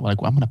intense workout, we're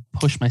like, well, I'm going to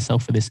push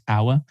myself for this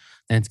hour,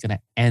 then it's going to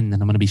end,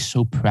 and I'm going to be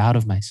so proud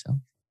of myself.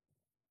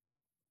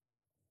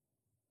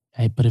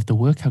 Right? But if the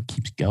workout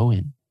keeps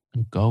going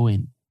and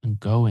going and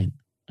going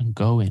and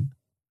going,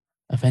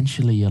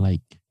 eventually you're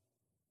like,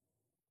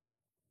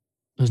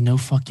 there's no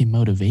fucking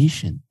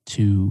motivation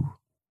to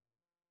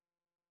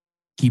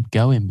keep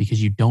going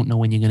because you don't know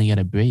when you're going to get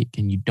a break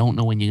and you don't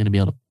know when you're going to be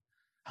able to,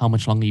 how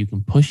much longer you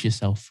can push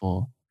yourself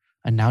for.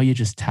 And now you're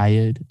just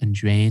tired and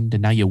drained,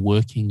 and now you're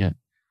working at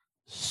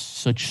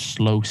such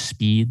slow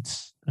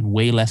speeds and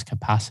way less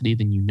capacity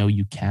than you know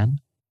you can.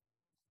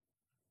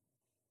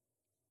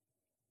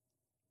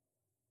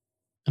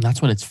 And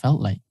that's what it's felt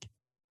like.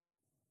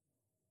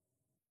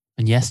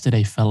 And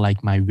yesterday felt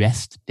like my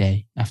rest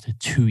day after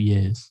 2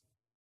 years.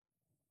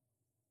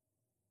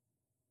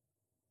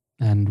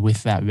 And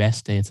with that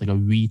rest day, it's like a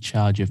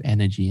recharge of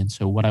energy. And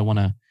so what I want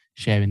to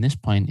share in this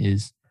point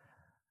is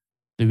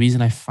the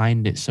reason I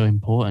find it so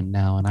important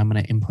now, and I'm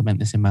going to implement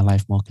this in my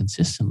life more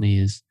consistently,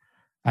 is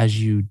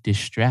as you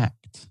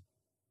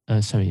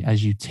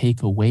as you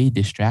take away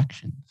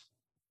distractions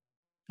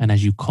and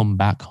as you come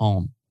back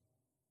home,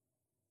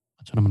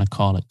 that's what I'm going to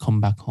call it,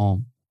 come back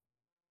home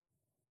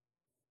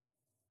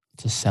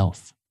to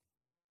self.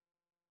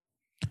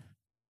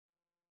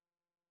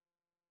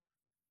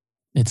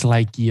 It's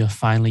like you're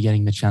finally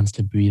getting the chance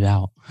to breathe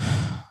out.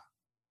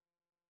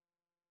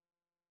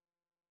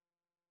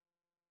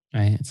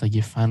 Right? It's like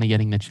you're finally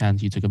getting the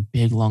chance. You took a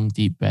big, long,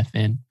 deep breath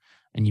in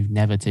and you've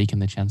never taken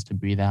the chance to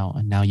breathe out.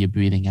 And now you're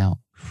breathing out.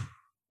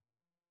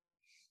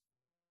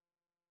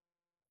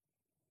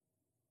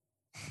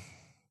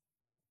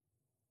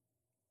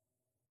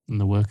 And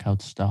the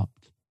workout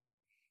stopped.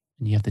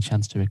 And you have the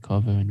chance to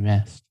recover and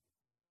rest.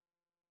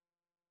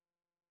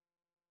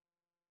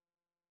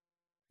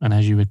 And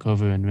as you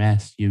recover and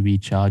rest, you're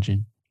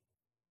recharging.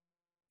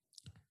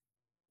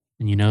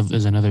 And you know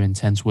there's another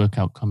intense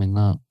workout coming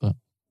up, but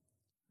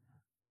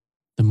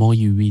the more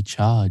you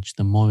recharge,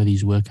 the more of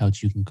these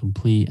workouts you can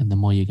complete and the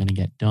more you're going to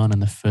get done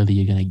and the further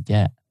you're going to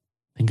get.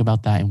 Think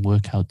about that in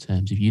workout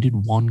terms. If you did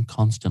one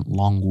constant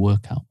long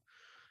workout,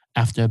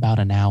 after about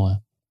an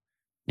hour,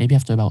 maybe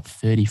after about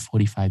 30,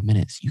 45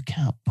 minutes, you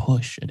can't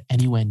push at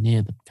anywhere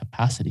near the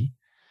capacity.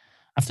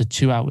 After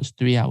 2 hours,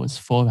 3 hours,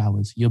 4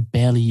 hours, you're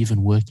barely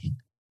even working.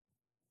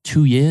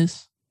 2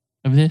 years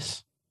of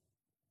this,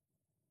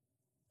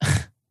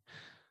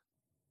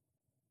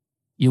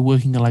 You're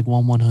working at like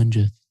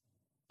 1/100th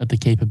of the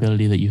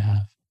capability that you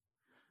have.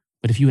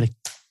 But if you were to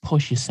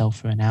push yourself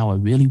for an hour,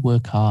 really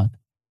work hard,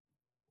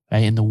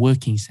 right? In the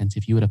working sense,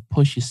 if you were to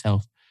push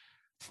yourself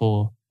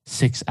for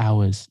 6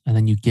 hours and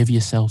then you give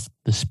yourself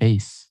the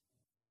space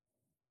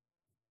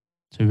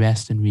to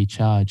rest and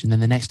recharge, and then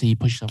the next day you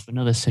push yourself for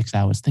another 6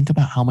 hours, think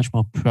about how much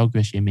more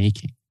progress you're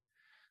making.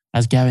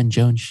 As Garen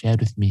Jones shared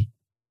with me,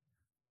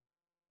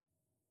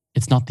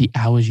 it's not the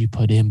hours you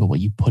put in, but what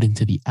you put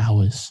into the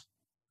hours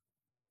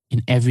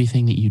in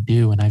everything that you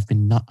do. And I've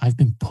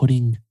been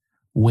putting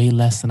way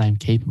less than I'm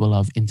capable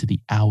of into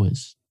the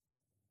hours,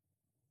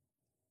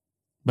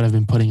 but I've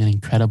been putting an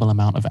incredible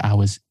amount of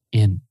hours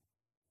in.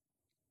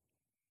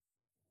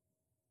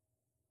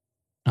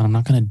 And I'm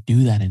not going to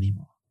do that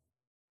anymore.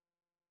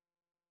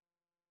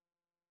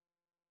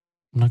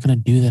 I'm not going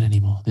to do that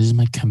anymore. This is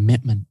my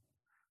commitment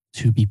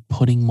to be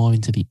putting more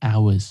into the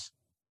hours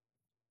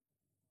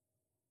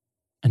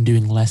and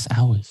doing less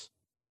hours.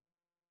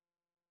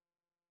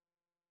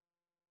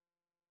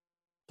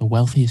 The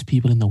wealthiest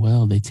people in the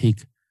world, they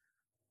take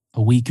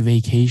a week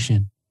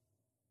vacation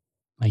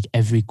like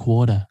every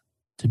quarter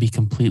to be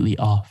completely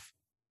off.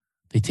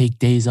 They take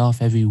days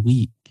off every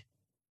week.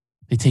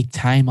 They take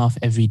time off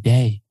every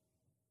day.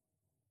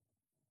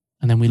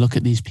 And then we look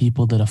at these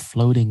people that are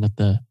floating at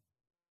the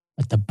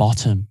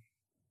bottom,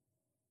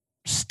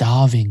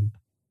 starving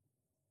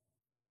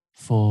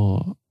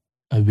for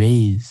a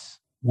raise,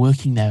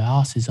 working their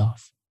asses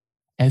off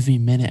every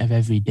minute of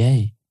every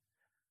day.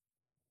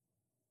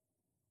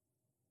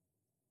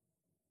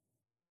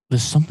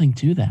 There's something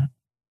to that.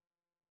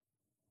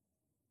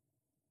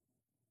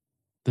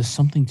 There's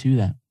something to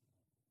that.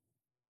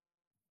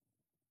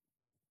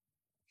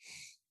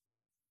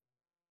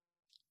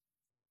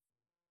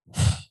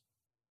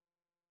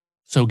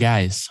 So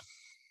guys,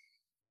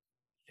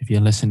 if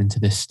you're listening to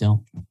this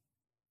still,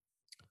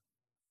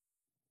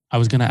 I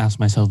was going to ask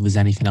myself if there's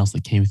anything else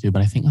that came through,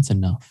 but I think that's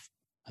enough.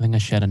 I think I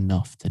shared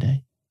enough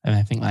today. And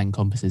I think that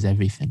encompasses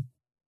everything.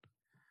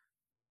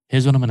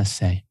 Here's what I'm going to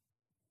say.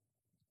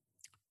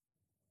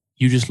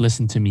 You just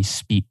listened to me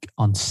speak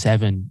on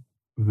 7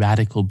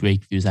 radical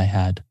breakthroughs I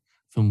had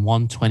from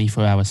one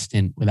 24-hour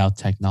stint without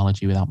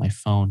technology, without my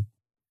phone.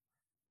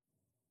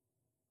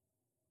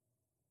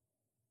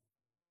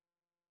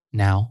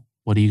 Now,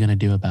 what are you going to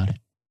do about it?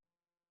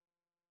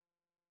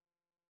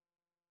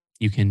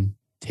 You can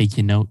take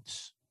your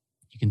notes.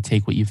 You can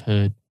take what you've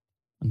heard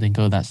and think,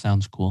 oh, that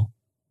sounds cool.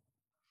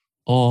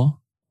 Or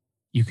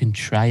you can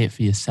try it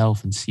for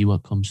yourself and see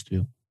what comes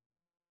through.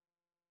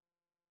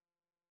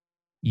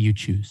 You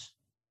choose.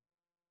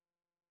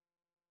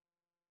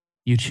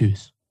 You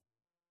choose.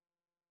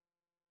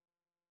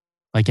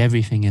 Like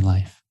everything in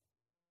life,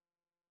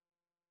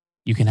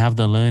 you can have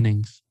the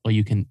learnings or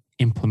you can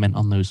implement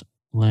on those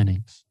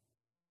learnings.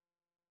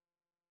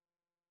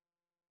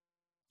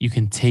 You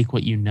can take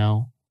what you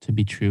know to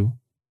be true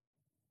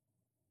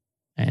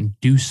and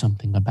do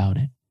something about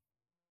it.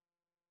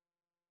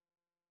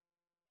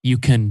 You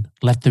can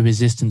let the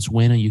resistance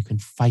win or you can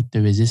fight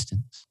the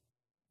resistance.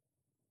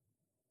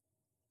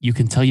 You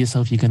can tell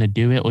yourself you're going to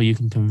do it or you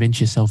can convince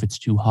yourself it's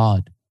too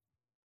hard.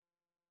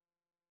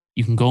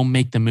 You can go and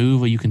make the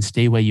move or you can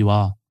stay where you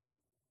are.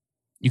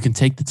 You can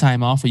take the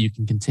time off or you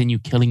can continue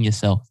killing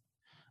yourself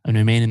and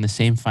remain in the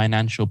same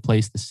financial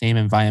place, the same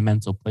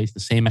environmental place, the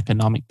same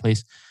economic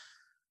place,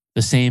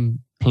 the same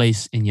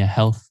place in your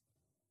health.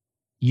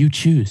 You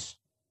choose.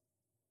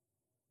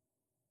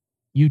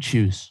 You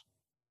choose.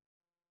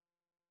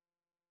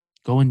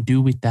 Go and do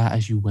with that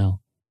as you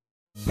will.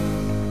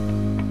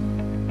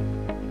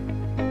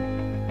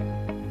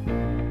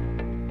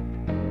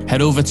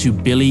 Head over to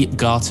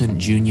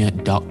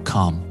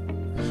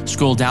billygartonjr.com.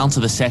 Scroll down to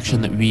the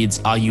section that reads,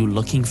 "Are you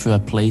looking for a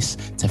place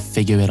to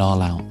figure it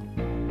all out?"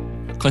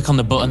 Click on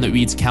the button that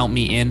reads, "Count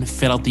me in,"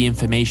 fill out the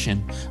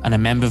information, and a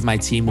member of my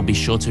team will be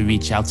sure to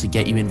reach out to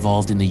get you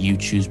involved in the You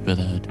Choose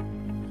Brotherhood.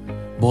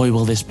 Boy,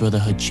 will this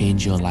brotherhood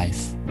change your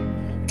life.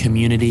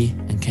 Community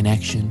and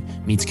connection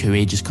meets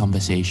courageous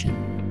conversation.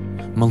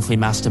 Monthly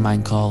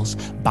mastermind calls,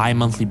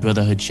 bi-monthly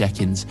brotherhood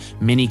check-ins,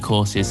 mini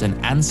courses, and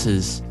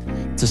answers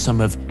to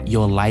some of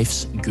your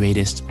life's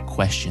greatest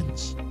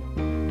questions.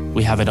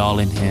 We have it all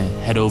in here.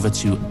 Head over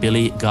to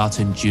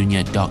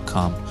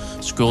billygartonjr.com.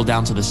 Scroll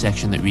down to the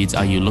section that reads,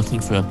 "Are you looking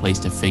for a place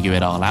to figure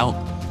it all out?"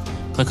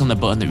 Click on the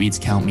button that reads,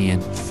 "Count me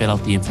in," fill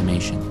out the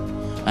information,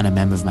 and a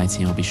member of my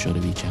team will be sure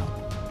to reach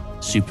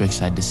out. Super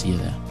excited to see you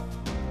there.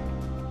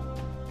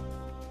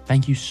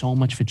 Thank you so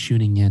much for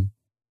tuning in.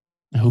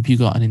 I hope you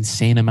got an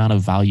insane amount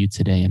of value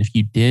today. And if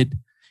you did,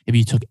 if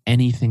you took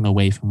anything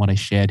away from what I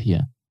shared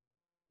here,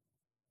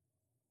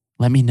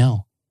 let me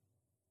know.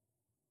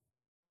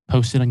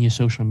 Post it on your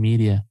social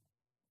media.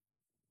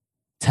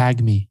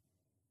 Tag me.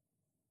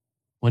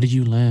 What did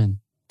you learn?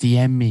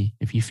 DM me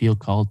if you feel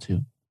called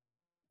to.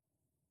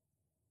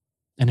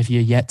 And if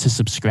you're yet to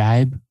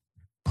subscribe,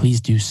 please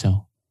do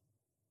so.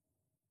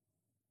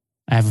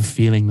 I have a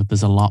feeling that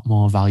there's a lot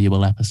more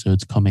valuable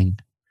episodes coming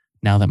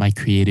now that my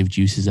creative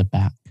juices are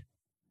back.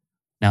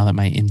 now that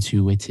my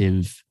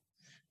intuitive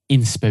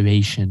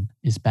inspiration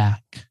is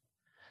back,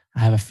 I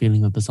have a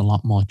feeling that there's a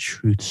lot more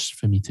truths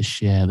for me to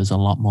share. There's a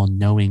lot more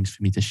knowings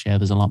for me to share.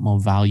 There's a lot more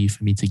value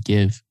for me to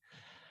give.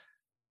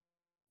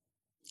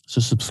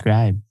 So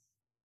subscribe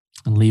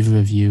and leave a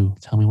review.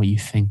 Tell me what you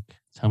think.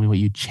 Tell me what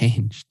you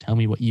changed. Tell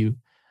me what you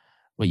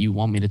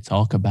want me to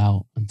talk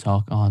about and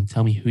talk on.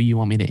 Tell me who you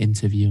want me to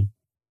interview.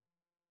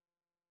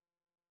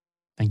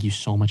 Thank you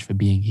so much for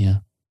being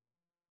here.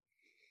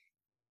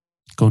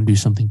 Go and do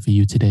something for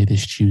you today,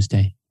 this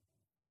Tuesday.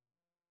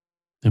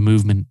 The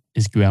movement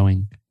is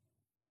growing.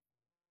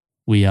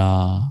 We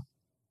are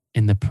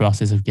in the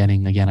process of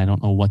getting, again, I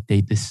don't know what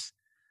date this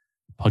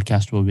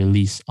podcast will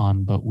release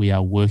on, but we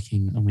are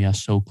working and we are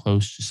so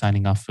close to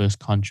signing our first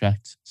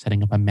contract,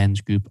 setting up a men's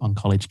group on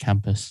college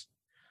campus.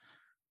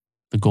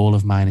 The goal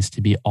of mine is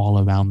to be all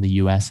around the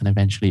US and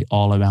eventually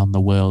all around the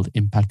world,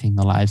 impacting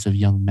the lives of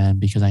young men,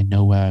 because I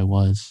know where I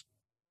was.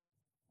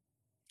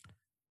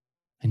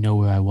 I know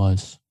where I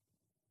was.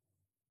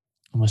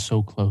 And we're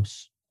so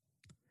close.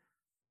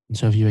 And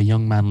so if you're a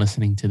young man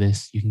listening to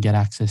this, you can get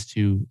access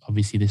to,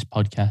 obviously, this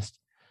podcast.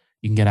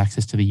 You can get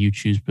access to the You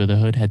Choose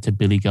Brotherhood. Head to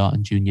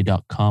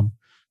billygartonjr.com.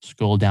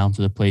 Scroll down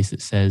to the place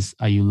that says,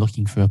 are you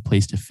looking for a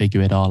place to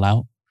figure it all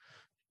out?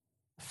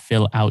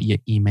 Fill out your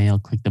email.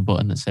 Click the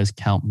button that says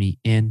count me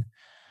in.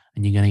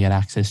 And you're going to get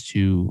access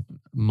to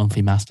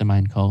monthly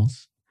mastermind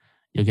calls.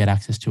 You'll get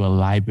access to a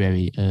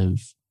library of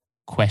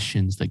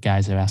questions that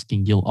guys are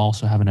asking. You'll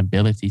also have an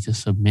ability to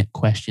submit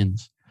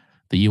questions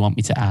that you want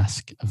me to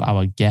ask of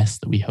our guests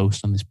that we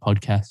host on this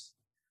podcast.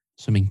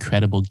 Some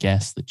incredible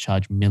guests that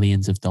charge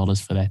millions of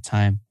dollars for their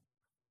time.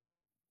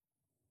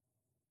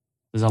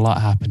 There's a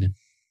lot happening.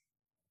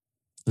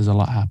 There's a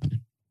lot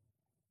happening.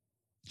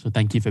 So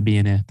thank you for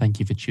being here. Thank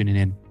you for tuning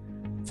in.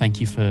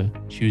 Thank you for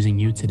choosing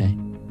you today.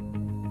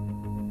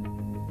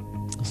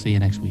 I'll see you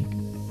next week.